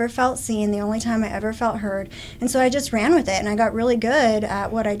time I ever felt seen, the only time I ever felt heard. And so I just ran with it, and I got really good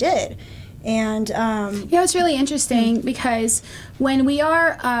at what I did. And it's really interesting because when we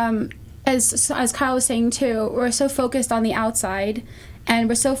are, as Kyle was saying too, we're so focused on the outside, and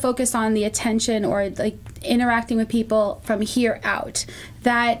we're so focused on the attention or like interacting with people from here out,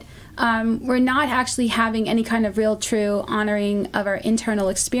 that we're not actually having any kind of real true honoring of our internal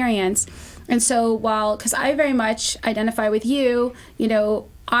experience. And so because I very much identify with you, you know,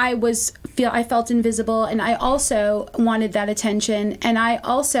 I felt invisible, and I also wanted that attention, and I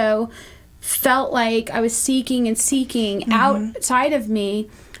also felt like I was seeking outside of me.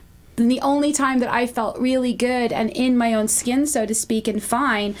 And the only time that I felt really good and in my own skin, so to speak, and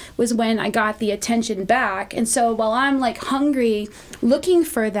fine, was when I got the attention back. And so while I'm like hungry, looking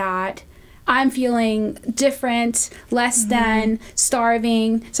for that, I'm feeling different, less than,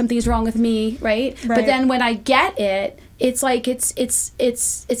 starving, something's wrong with me, right? But then when I get it, it's like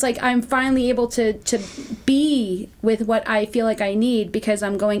it's like I'm finally able to be with what I feel like I need, because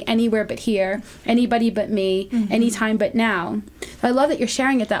I'm going anywhere but here, anybody but me, anytime but now. I love that you're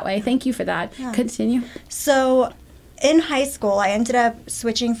sharing it that way. Thank you for that. Yeah. Continue. So in high school, I ended up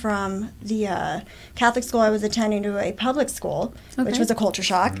switching from the Catholic school I was attending to a public school, which was a culture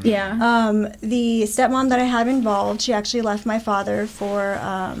shock. Yeah. The stepmom that I had involved, she actually left my father for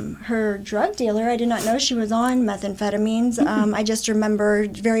her drug dealer. I did not know she was on methamphetamines. I just remember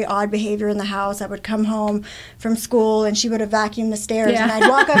very odd behavior in the house. I would come home from school, and she would have vacuumed the stairs, and I'd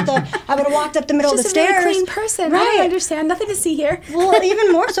walk up I would have walked up the middle of the stairs. She's a really clean person. Right. I don't understand. Nothing to see here. Well,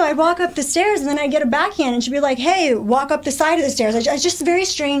 even more so, I'd walk up the stairs, and then I'd get a backhand, and she'd be like, hey, walk up the side of the stairs. It's just very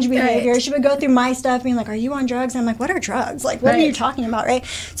strange behavior. She would go through my stuff being like, are you on drugs? And I'm like, what are drugs? Like, what are you talking about, right?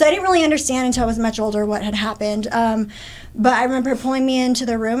 So I didn't really understand until I was much older what had happened. But I remember her pulling me into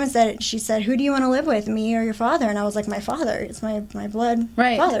the room and she said, who do you want to live with, me or your father? And I was like, my father. It's my blood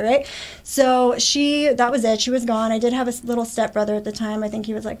father, right? So that was it. She was gone. I did have a little stepbrother at the time. I think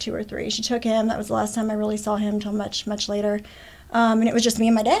he was like 2 or 3. She took him. That was the last time I really saw him until much, much later. And it was just me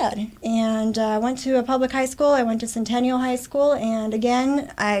and my dad. And I went to a public high school. I went to Centennial High School. And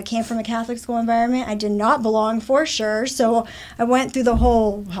again, I came from a Catholic school environment. I did not belong for sure. So I went through the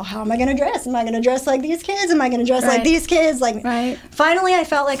whole, well, how am I going to dress? Am I going to dress like these kids? Am I going to dress like these kids? Like, finally, I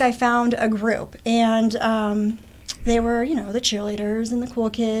felt like I found a group. And they were, you know, the cheerleaders and the cool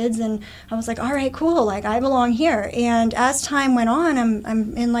kids, and I was like, all right, cool, like I belong here. And as time went on,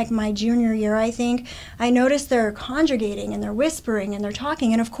 I'm in like my junior year, I think, I noticed they're conjugating and they're whispering and they're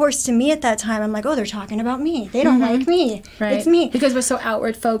talking. And of course, to me at that time, I'm like, oh, they're talking about me. They don't like me. It's me. Because we're so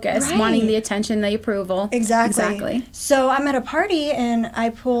outward focused, wanting the attention, the approval. Exactly. So I'm at a party and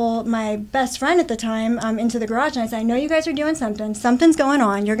I pull my best friend at the time into the garage and I say, I know you guys are doing something. Something's going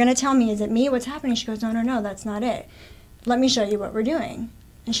on. You're going to tell me, is it me? What's happening? She goes, no, that's not it. Let me show you what we're doing.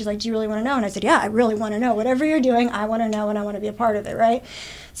 And she's like, do you really want to know? And I said, yeah, I really want to know. Whatever you're doing, I want to know and I want to be a part of it, right?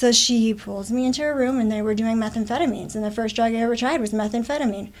 So she pulls me into her room and they were doing methamphetamines. And the first drug I ever tried was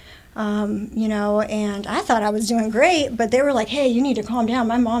methamphetamine. You know, and I thought I was doing great, but they were like, hey, you need to calm down.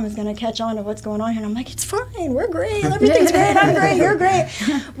 My mom is going to catch on to what's going on here. And I'm like, it's fine. We're great. Everything's great. I'm great. You're great.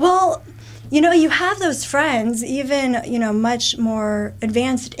 Well, you know, you have those friends, even, you know, much more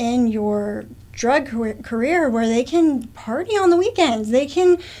advanced in your drug career where they can party on the weekends. They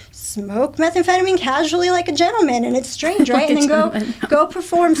can smoke methamphetamine casually like a gentleman, and it's strange, right? And then go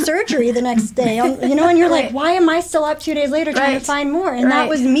perform surgery the next day. You know, and you're like, why am I still up 2 days later trying to find more? And that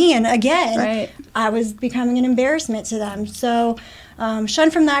was me. And again, I was becoming an embarrassment to them. So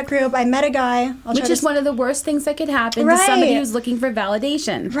shunned from that group. I met a guy. Which is one of the worst things that could happen to somebody who's looking for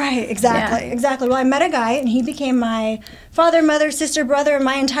validation. Right, exactly. Well, I met a guy, and he became my father, mother, sister, brother,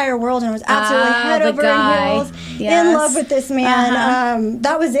 my entire world, and I was absolutely head over heels in love with this man.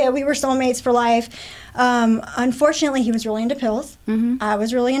 That was it. We were soulmates for life. Unfortunately, he was really into pills. I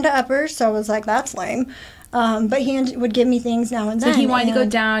was really into uppers, so I was like, that's lame. But he would give me things now and then. So he wanted to go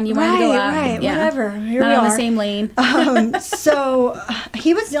down, you wanted to go up. Whatever. Here Not we on are. the same lane. So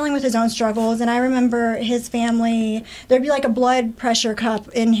he was dealing with his own struggles, and I remember his family, there'd be like a blood pressure cup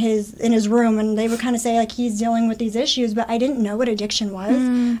in his room, and they would kind of say like he's dealing with these issues, but I didn't know what addiction was.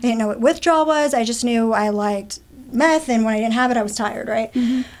 I didn't know what withdrawal was. I just knew I liked meth, and when I didn't have it, I was tired, right?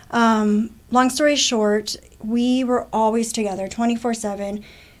 Long story short, we were always together 24/7.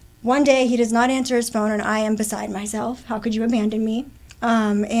 One day, he does not answer his phone, and I am beside myself. How could you abandon me?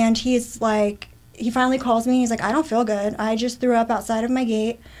 And he's like, he finally calls me. He's like, I don't feel good. I just threw up outside of my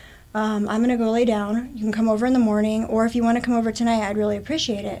gate. I'm going to go lay down. You can come over in the morning, or if you want to come over tonight, I'd really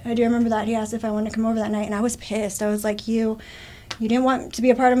appreciate it. I do remember that. He asked if I wanted to come over that night, and I was pissed. I was like, you didn't want to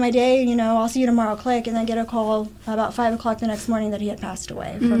be a part of my day, you know, I'll see you tomorrow, click, and then get a call about 5 o'clock the next morning that he had passed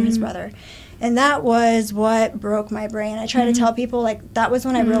away from his brother. And that was what broke my brain. I try to tell people, like, that was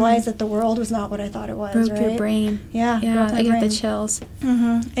when I realized that the world was not what I thought it was, broke your brain. Yeah, I get the chills.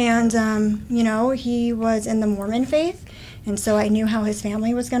 And, you know, he was in the Mormon faith, and so I knew how his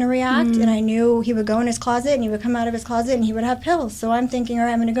family was going to react, and I knew he would go in his closet, and he would come out of his closet, and he would have pills. So I'm thinking, all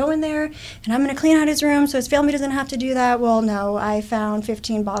right, I'm going to go in there, and I'm going to clean out his room so his family doesn't have to do that. Well, no, I found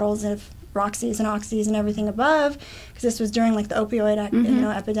 15 bottles of Roxys and Oxys and everything above, because this was during like the opioid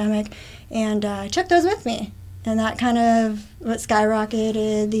epidemic, and I took those with me, and that kind of what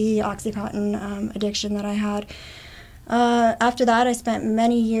skyrocketed the OxyContin addiction that I had. After that, I spent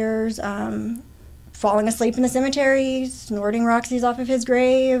many years falling asleep in the cemetery, snorting Roxys off of his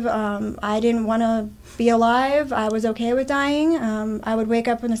grave. I didn't want to be alive. I was okay with dying. I would wake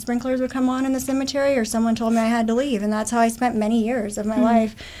up when the sprinklers would come on in the cemetery, or someone told me I had to leave, and that's how I spent many years of my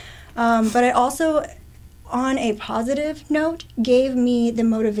life. But it also, on a positive note, gave me the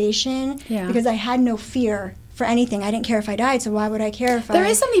motivation because I had no fear for anything. I didn't care if I died, so why would I care if There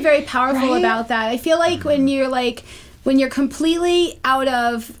is something very powerful about that. I feel like when you're completely out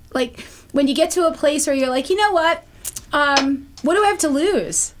of, like, when you get to a place where you're like, you know what do I have to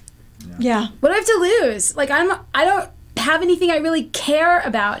lose? Yeah. What do I have to lose? Like, I don't have anything I really care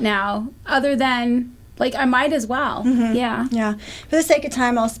about now other than, like, I might as well. Yeah. For the sake of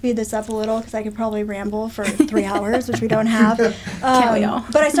time, I'll speed this up a little because I could probably ramble for 3 hours, which we don't have. Can't we all?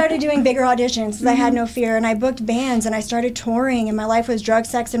 But I started doing bigger auditions because I had no fear, and I booked bands, and I started touring, and my life was drug,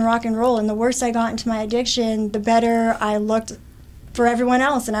 sex, and rock and roll. And the worse I got into my addiction, the better I looked for everyone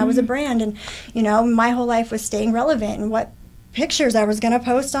else, and I was a brand. And, you know, my whole life was staying relevant and what pictures I was going to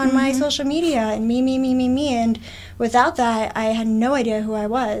post on my social media, and me. And without that, I had no idea who I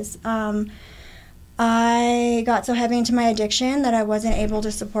was. I got so heavy into my addiction that I wasn't able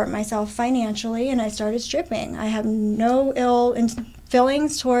to support myself financially, and I started stripping. I have no ill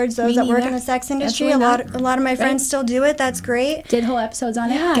feelings towards those that work in the sex industry. A lot of my friends still do it. That's great. Did whole episodes on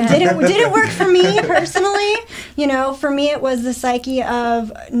it. Didn't work for me personally. You know, for me it was the psyche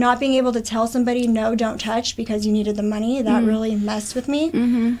of not being able to tell somebody no, don't touch because you needed the money. That really messed with me.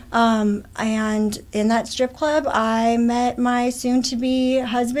 And in that strip club, I met my soon-to-be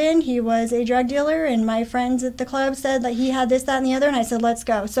husband. He was a drug dealer, and my friends at the club said that he had this, that, and the other, and I said, let's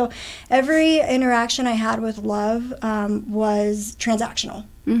go. So every interaction I had with love was transactional.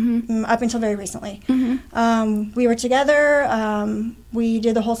 Up until very recently. We were together, we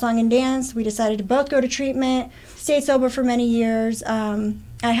did the whole song and dance, we decided to both go to treatment, stayed sober for many years.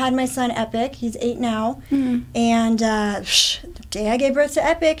 I had my son Epic, he's 8 now, and the day I gave birth to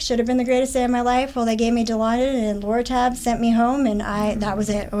Epic should have been the greatest day of my life. Well, they gave me Dilaudid and Loratab, sent me home, and that was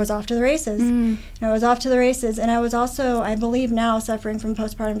it. I was off to the races. And I was off to the races, and I was also, I believe now, suffering from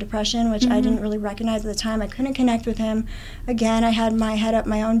postpartum depression, which I didn't really recognize at the time. I couldn't connect with him. Again, I had my head up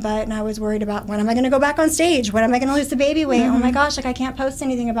my own butt, and I was worried about when am I going to go back on stage? When am I going to lose the baby weight? Oh my goch, like I can't post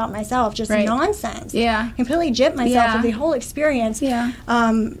anything about myself. Just nonsense. Completely gypped myself with the whole experience.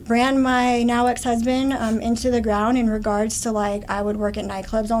 Ran my now ex-husband into the ground in regards to, like, I would work at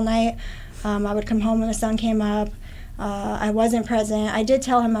nightclubs all night. I would come home when the sun came up. I wasn't present. I did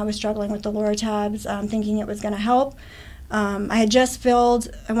tell him I was struggling with the Loratabs, thinking it was going to help. I had just filled,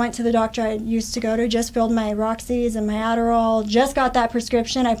 I went to the doctor I used to go to, just filled my Roxy's and my Adderall, just got that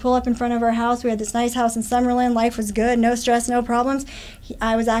prescription. I pull up in front of our house. We had this nice house in Summerlin. Life was good, no stress, no problems.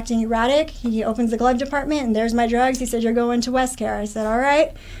 I was acting erratic. He opens the glove department, and there's my drugs. He said, you're going to Westcare. I said, all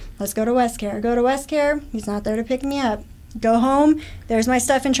right, let's go to Westcare. Go to Westcare. He's not there to pick me up. Go home. There's my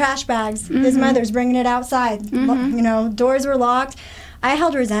stuff in trash bags. His mother's bringing it outside. You know, doors were locked. I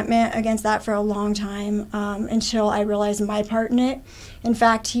held resentment against that for a long time until I realized my part in it. In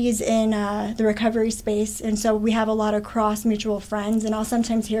fact, he's in the recovery space, and so we have a lot of cross mutual friends, and I'll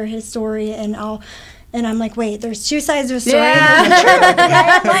sometimes hear his story, and I'm like, wait, there's two sides of a story.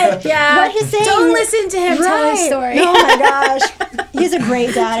 What he's saying. Don't listen to him tell his story. Oh my gosh. He's a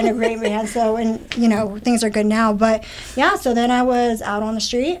great dad and a great man. So, and you know, things are good now. But yeah, so then I was out on the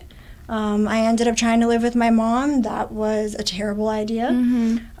street. I ended up trying to live with my mom. That was a terrible idea.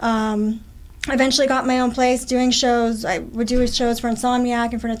 I eventually got my own place doing shows. I would do shows for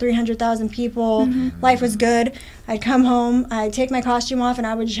Insomniac in front of 300,000 people. Life was good. I'd come home, I'd take my costume off, and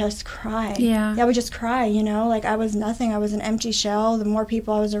I would just cry. I would just cry, you know, like I was nothing. I was an empty shell. The more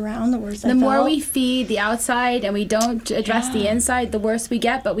people I was around, the worse I felt. The more we feed the outside and we don't address the inside, the worse we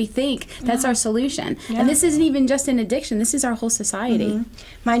get, but we think that's our solution. And this isn't even just an addiction. This is our whole society.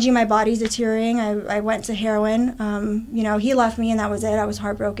 Mind you, my body's deteriorating. I went to heroin. You know, he left me, and that was it. I was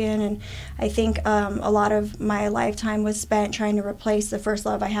heartbroken, and I think a lot of my lifetime was spent trying to replace the first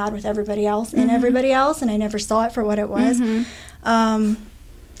love I had with everybody else and everybody else, and I never saw it for what it was. I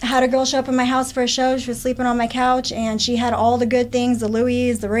had a girl show up in my house for a show. She was sleeping on my couch, and she had all the good things, the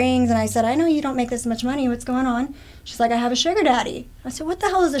Louis, the rings, and I said, I know you don't make this much money. What's going on? She's like, I have a sugar daddy. I said, what the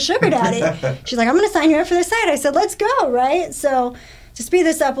hell is a sugar daddy? She's like, I'm going to sign you up for this site. I said, let's go, right? So to speed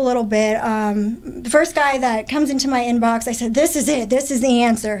this up a little bit, the first guy that comes into my inbox, I said, this is it. This is the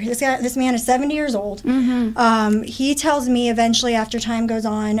answer. This man is 70 years old. He tells me eventually, after time goes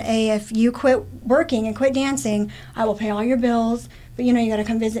on, hey, if you quit working and quit dancing, I will pay all your bills. But, you know, you got to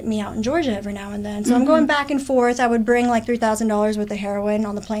come visit me out in Georgia every now and then. So I'm going back and forth. I would bring like $3,000 worth of heroin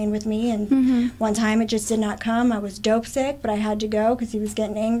on the plane with me. And one time it just did not come. I was dope sick, but I had to go because he was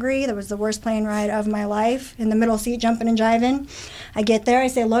getting angry. That was the worst plane ride of my life, in the middle seat, jumping and jiving. I get there. I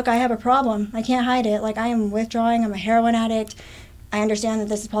say, look, I have a problem. I can't hide it. Like, I am withdrawing. I'm a heroin addict. I understand that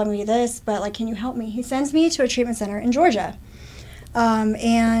this is probably this, but, like, can you help me? He sends me to a treatment center in Georgia.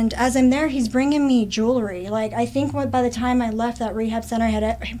 And as I'm there, he's bringing me jewelry. Like, I think by the time I left that rehab center, I had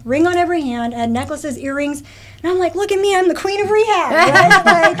a ring on every hand, I had necklaces, earrings, and I'm like, look at me, I'm the queen of rehab, right?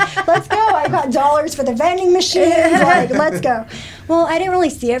 Like, let's go. I got dollars for the vending machines, like, let's go. Well, I didn't really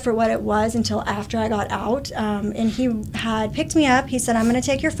see it for what it was until after I got out, and he had picked me up. He said, I'm going to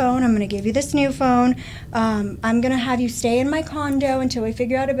take your phone, I'm going to give you this new phone, I'm going to have you stay in my condo until we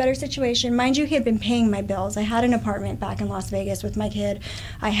figure out a better situation. Mind you, he had been paying my bills. I had an apartment back in Las Vegas with my kid.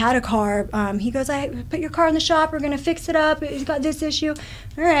 I had a car. He goes, I put your car in the shop, we're going to fix it up, it's got this issue.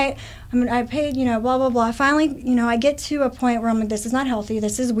 All right. I paid, you know, blah, blah, blah. Finally, you know, I get to a point where I'm like, this is not healthy.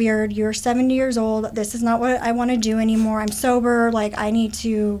 This is weird. You're 70 years old. This is not what I want to do anymore. I'm sober. Like, I need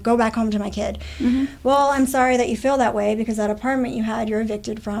to go back home to my kid. Well, I'm sorry that you feel that way, because that apartment you had, you're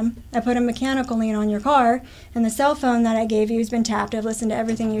evicted from. I put a mechanical lien on your car, and the cell phone that I gave you has been tapped. I've listened to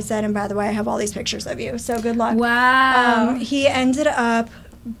everything you said, and by the way, I have all these pictures of you. So good luck. Wow. He ended up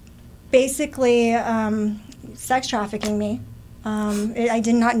basically sex trafficking me. I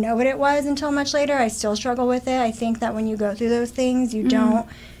did not know what it was until much later. I still struggle with it. I think that when you go through those things, you don't,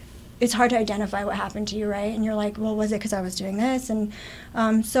 it's hard to identify what happened to you, right? And you're like, well, was it because I was doing this? And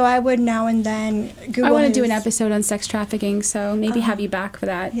so I would now and then Google I want to do an episode on sex trafficking, so maybe have you back for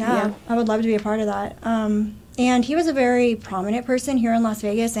that. Yeah, I would love to be a part of that. And he was a very prominent person here in Las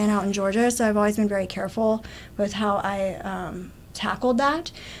Vegas and out in Georgia, so I've always been very careful with how I tackled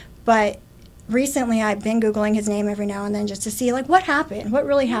that. But recently I've been Googling his name every now and then just to see, like, what happened? What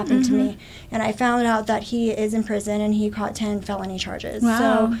really happened to me? And I found out that he is in prison and he caught 10 felony charges. Wow.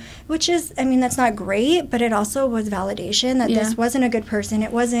 So, which is, I mean, that's not great, but it also was validation that this wasn't a good person.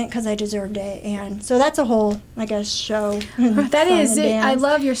 It wasn't because I deserved it. And so that's a whole, I guess, show. That is it. I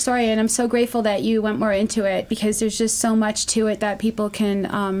love your story, and I'm so grateful that you went more into it, because there's just so much to it that people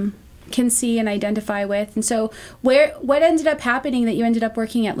can see and identify with. And so what ended up happening that you ended up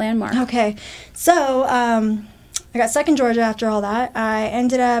working at Landmark? Okay, so I got stuck in Georgia after all that. I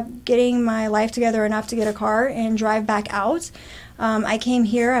ended up getting my life together enough to get a car and drive back out. I came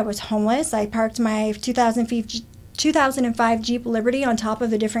here, I was homeless. I parked my 2005 Jeep Liberty on top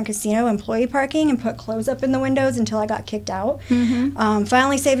of a different casino employee parking and put clothes up in the windows until I got kicked out.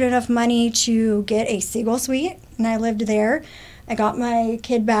 Finally saved enough money to get a Seagull suite, and I lived there. I got my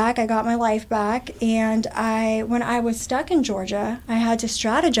kid back, I got my life back, and when I was stuck in Georgia, I had to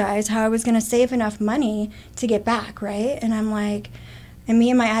strategize how I was going to save enough money to get back, right? And I'm like, and me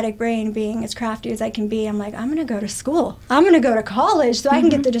and my addict brain being as crafty as I can be, I'm like, I'm going to go to school. I'm going to go to college so I can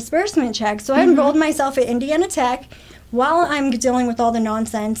get the disbursement check. So I enrolled myself at Indiana Tech while I'm dealing with all the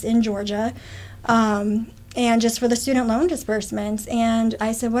nonsense in Georgia. And just for the student loan disbursements. And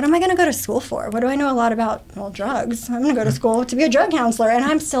I said, what am I going to go to school for? What do I know a lot about? Well, drugs. I'm going to go to school to be a drug counselor. And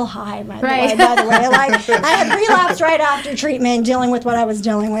I'm still high, by the way. Like, I had relapsed right after treatment, dealing with what I was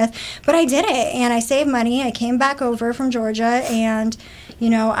dealing with. But I did it, and I saved money. I came back over from Georgia, and, you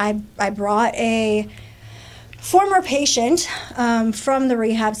know, I brought a former patient from the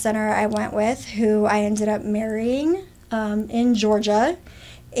rehab center I went with, who I ended up marrying in Georgia.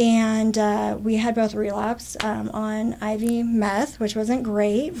 And we had both relapsed on IV meth, which wasn't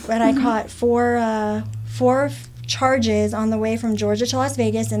great, but I caught four charges on the way from Georgia to Las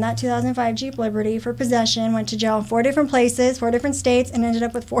Vegas in that 2005 Jeep Liberty for possession. Went to jail in 4 different places, 4 different states, and ended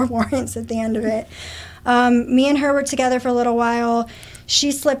up with 4 warrants at the end of it. Me and her were together for a little while.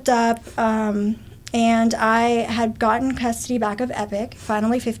 She slipped up, and I had gotten custody back of Epic,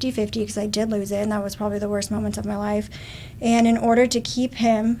 finally 50-50, because I did lose it, and that was probably the worst moments of my life. And in order to keep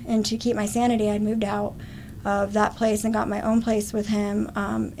him and to keep my sanity, I moved out of that place and got my own place with him.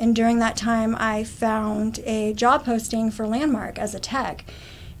 And during that time, I found a job posting for Landmark as a tech.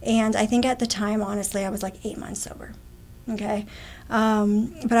 And I think at the time, honestly, I was like 8 months sober. Okay?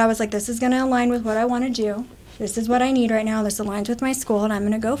 But I was like, this is going to align with what I want to do. This is what I need right now. This aligns with my school, and I'm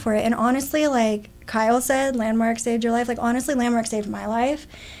going to go for it. And honestly, like Kyle said, Landmark saved your life. Like, honestly, Landmark saved my life.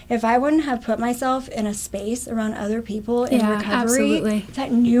 If I wouldn't have put myself in a space around other people in recovery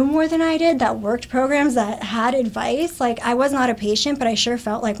that knew more than I did, that worked programs, that had advice, like, I was not a patient, but I sure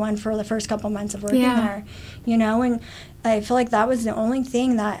felt like one for the first couple months of working there, you know? And I feel like that was the only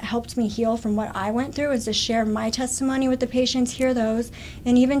thing that helped me heal from what I went through, was to share my testimony with the patients, hear those.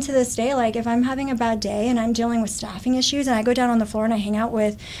 And even to this day, like, if I'm having a bad day and I'm dealing with staffing issues and I go down on the floor and I hang out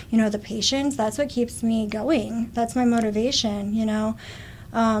with, you know, the patients, that's what keeps me going. That's my motivation, you know.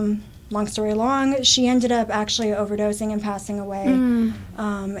 Long story long, she ended up actually overdosing and passing away.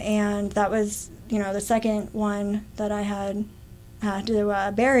 And that was, you know, the second one that I had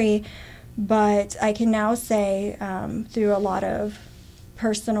to bury. But I can now say, through a lot of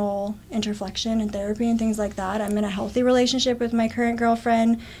personal interflection and therapy and things like that, I'm in a healthy relationship with my current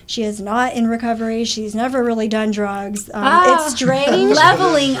girlfriend. She is not in recovery. She's never really done drugs. It's strange.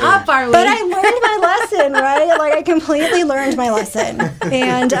 Leveling up, are we? But I learned my lesson, right? Like, I completely learned my lesson.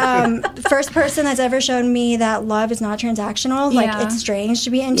 And the first person that's ever shown me that love is not transactional. Like, it's strange to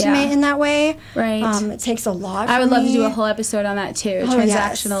be intimate in that way. Right. It takes a lot I would from love to me. do a whole episode on that too.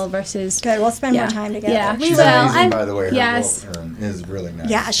 Transactional versus... Good. We'll spend more time together. Yeah, we She's will. amazing, by the way. Her Yes. role, is really nice.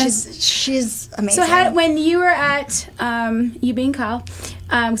 Yeah, she's amazing. So when you were at, you being Kyle,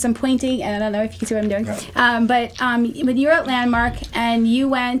 because I'm pointing, and I don't know if you can see what I'm doing, but when you were at Landmark and you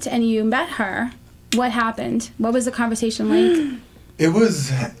went and you met her, what happened? What was the conversation like? It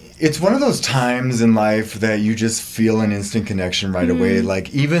was It's one of those times in life that you just feel an instant connection right away. Like,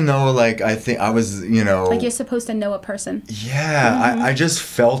 even though, like, I think I was, like you're supposed to know a person. Yeah, I just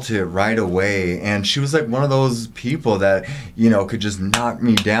felt it right away. And she was like one of those people that, could just knock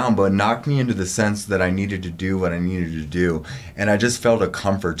me down, but knock me into the sense that I needed to do what I needed to do. And I just felt a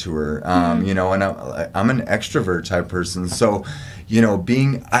comfort to her, and I'm an extrovert type person. So,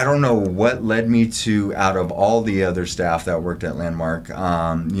 I don't know what led me to, out of all the other staff that worked at Landmark,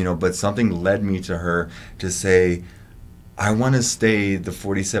 but something led me to her to say, I want to stay the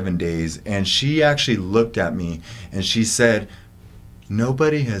 47 days. And she actually looked at me and she said,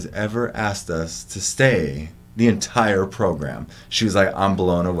 nobody has ever asked us to stay the entire program. She was like, I'm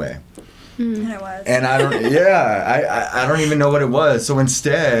blown away. And it was. And I don't even know what it was. So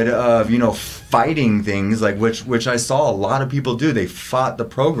instead of, fighting things, like which I saw a lot of people do, they fought the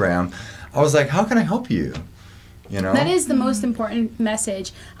program. I was like, how can I help you? That is the most important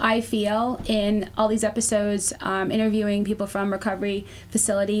message I feel in all these episodes, interviewing people from recovery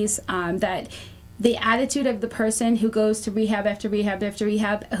facilities, that the attitude of the person who goes to rehab after rehab after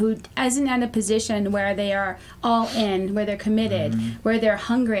rehab, who isn't in a position where they are all in, where they're committed, where they're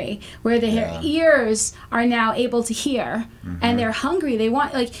hungry, where their ears are now able to hear, and they're hungry. They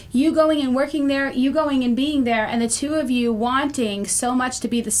want, like, you going and working there, you going and being there, and the two of you wanting so much to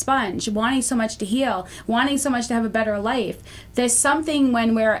be the sponge, wanting so much to heal, wanting so much to have a better life. There's something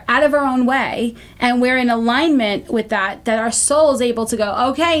when we're out of our own way and we're in alignment with that our soul is able to go,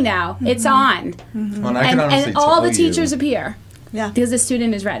 okay, now it's on. Well, and all the teachers appear. Yeah. Because the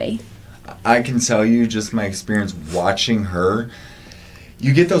student is ready. I can tell you, just my experience watching her,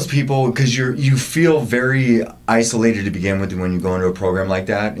 you get those people because you feel very isolated to begin with when you go into a program like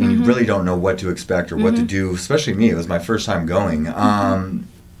that, and you really don't know what to expect or what to do. Especially me, it was my first time going.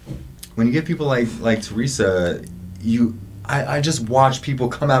 When you get people like Teresa, I just watched people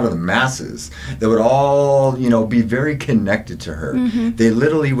come out of the masses that would all, be very connected to her. They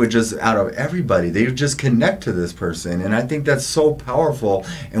literally would just, out of everybody, they would just connect to this person. And I think that's so powerful.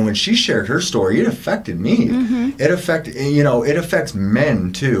 And when she shared her story, it affected me. It affects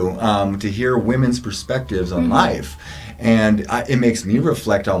men too, to hear women's perspectives on life. And it makes me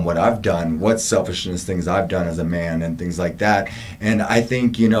reflect on what I've done, what selfishness things I've done as a man and things like that. And I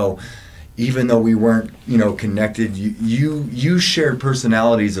think, even though we weren't, connected, you shared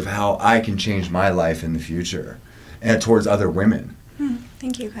personalities of how I can change my life in the future and towards other women.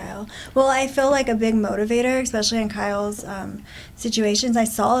 Thank you, Kyle. Well, I feel like a big motivator, especially in Kyle's situations. I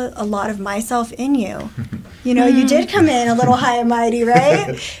saw a lot of myself in you. You did come in a little high and mighty,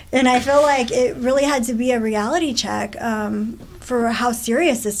 right? And I feel like it really had to be a reality check for how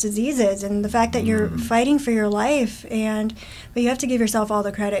serious this disease is, and the fact that you're fighting for your life. But you have to give yourself all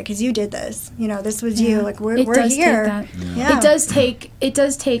the credit because you did this. This was you. Like we're here. It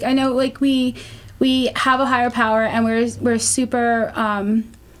does take. I know, like we have a higher power, and we're super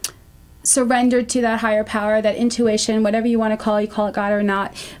surrendered to that higher power, that intuition, whatever you want to call it, you call it God or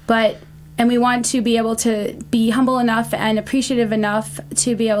not. And we want to be able to be humble enough and appreciative enough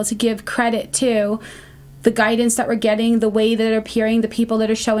to be able to give credit to the guidance that we're getting, the way that are appearing, the people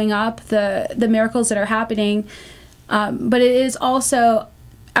that are showing up, the miracles that are happening. But it is also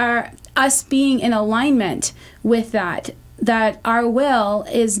us being in alignment with that our will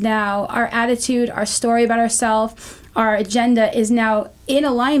is now, our attitude, our story about ourselves, our agenda is now in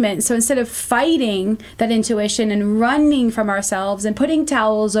alignment. So instead of fighting that intuition and running from ourselves and putting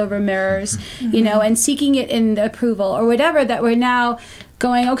towels over mirrors, and seeking it in approval or whatever, that we're now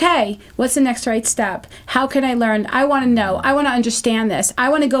going, okay, what's the next right step? How can I learn? I want to know. I want to understand this. I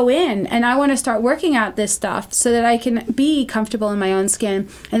want to go in and I want to start working out this stuff so that I can be comfortable in my own skin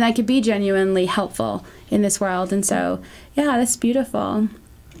and I can be genuinely helpful in this world. And so, yeah, that's beautiful.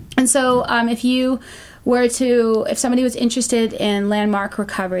 And so if somebody was interested in Landmark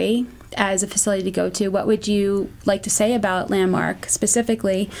Recovery as a facility to go to, what would you like to say about Landmark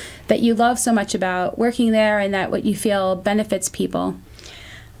specifically that you love so much about working there and that what you feel benefits people?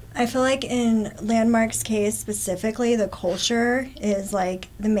 I feel like in Landmark's case specifically, the culture is like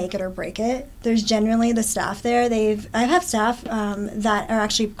the make it or break it. There's genuinely the staff there. I have staff that are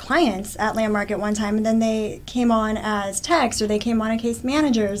actually clients at Landmark at one time, and then they came on as techs or they came on as case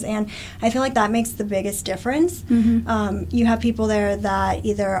managers, and I feel like that makes the biggest difference. You have people there that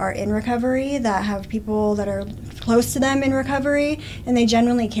either are in recovery, that have people that are close to them in recovery, and they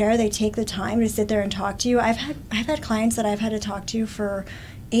genuinely care. They take the time to sit there and talk to you. I've had clients that I've had to talk to for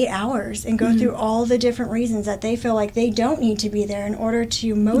 8 hours and go through all the different reasons that they feel like they don't need to be there in order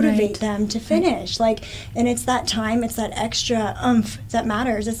to motivate them to finish. And it's that time, it's that extra oomph that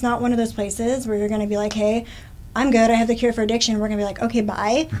matters. It's not one of those places where you're going to be like, hey, I'm good, I have the cure for addiction, we're going to be like, okay,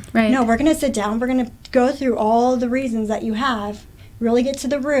 bye. Right. No, we're going to sit down, we're going to go through all the reasons that you have, really get to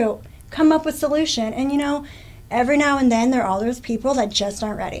the root, come up with solution. And, you know, every now and then there are all those people that just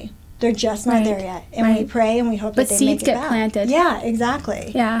aren't ready. They're just not there yet. And we pray and we hope that they make it back. But seeds get planted. Yeah,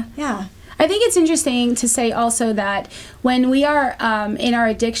 exactly. Yeah. Yeah. I think it's interesting to say also that when we are in our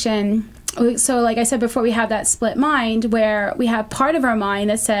addiction, so like I said before, we have that split mind where we have part of our mind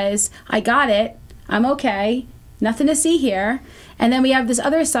that says, I got it, I'm okay, nothing to see here. And then we have this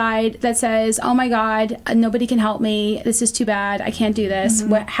other side that says, oh my God, nobody can help me, this is too bad, I can't do this,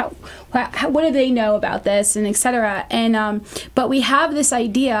 what do they know about this, and etc. And but we have this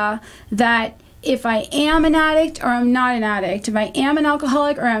idea that if I am an addict or I'm not an addict, if I am an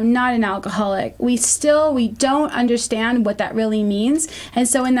alcoholic or I'm not an alcoholic, we don't understand what that really means. And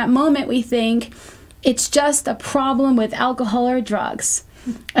so in that moment we think it's just a problem with alcohol or drugs.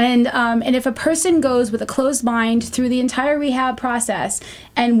 And if a person goes with a closed mind through the entire rehab process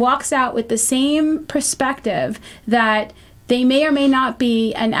and walks out with the same perspective that they may or may not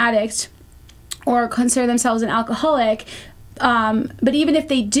be an addict or consider themselves an alcoholic, but even if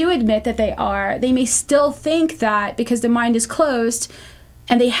they do admit that they are, they may still think that because the mind is closed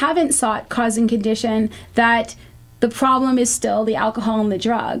and they haven't sought cause and condition, that the problem is still the alcohol and the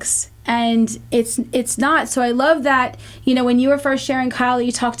drugs. And it's not. So I love that, you know, when you were first sharing, Kyle,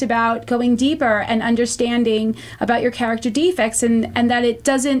 you talked about going deeper and understanding about your character defects, and that it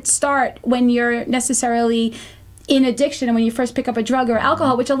doesn't start when you're necessarily in addiction and when you first pick up a drug or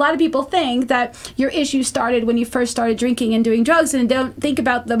alcohol, which a lot of people think that your issue started when you first started drinking and doing drugs, and don't think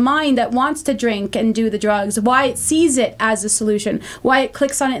about the mind that wants to drink and do the drugs, why it sees it as a solution, why it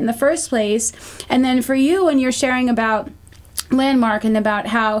clicks on it in the first place. And then for you, when you're sharing about Landmark and about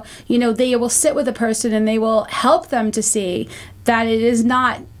how, you know, they will sit with a person and they will help them to see that it is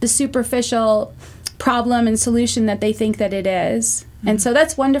not the superficial problem and solution that they think that it is. And so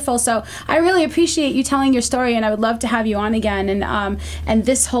that's wonderful. So I really appreciate you telling your story, and I would love to have you on again. And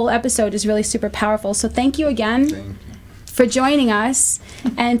this whole episode is really super powerful. So thank you again for joining us.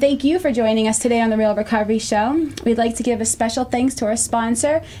 And thank you for joining us today on The Real Recovery Show. We'd like to give a special thanks to our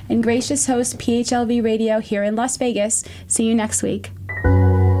sponsor and gracious host, PHLV Radio here in Las Vegas. See you next week.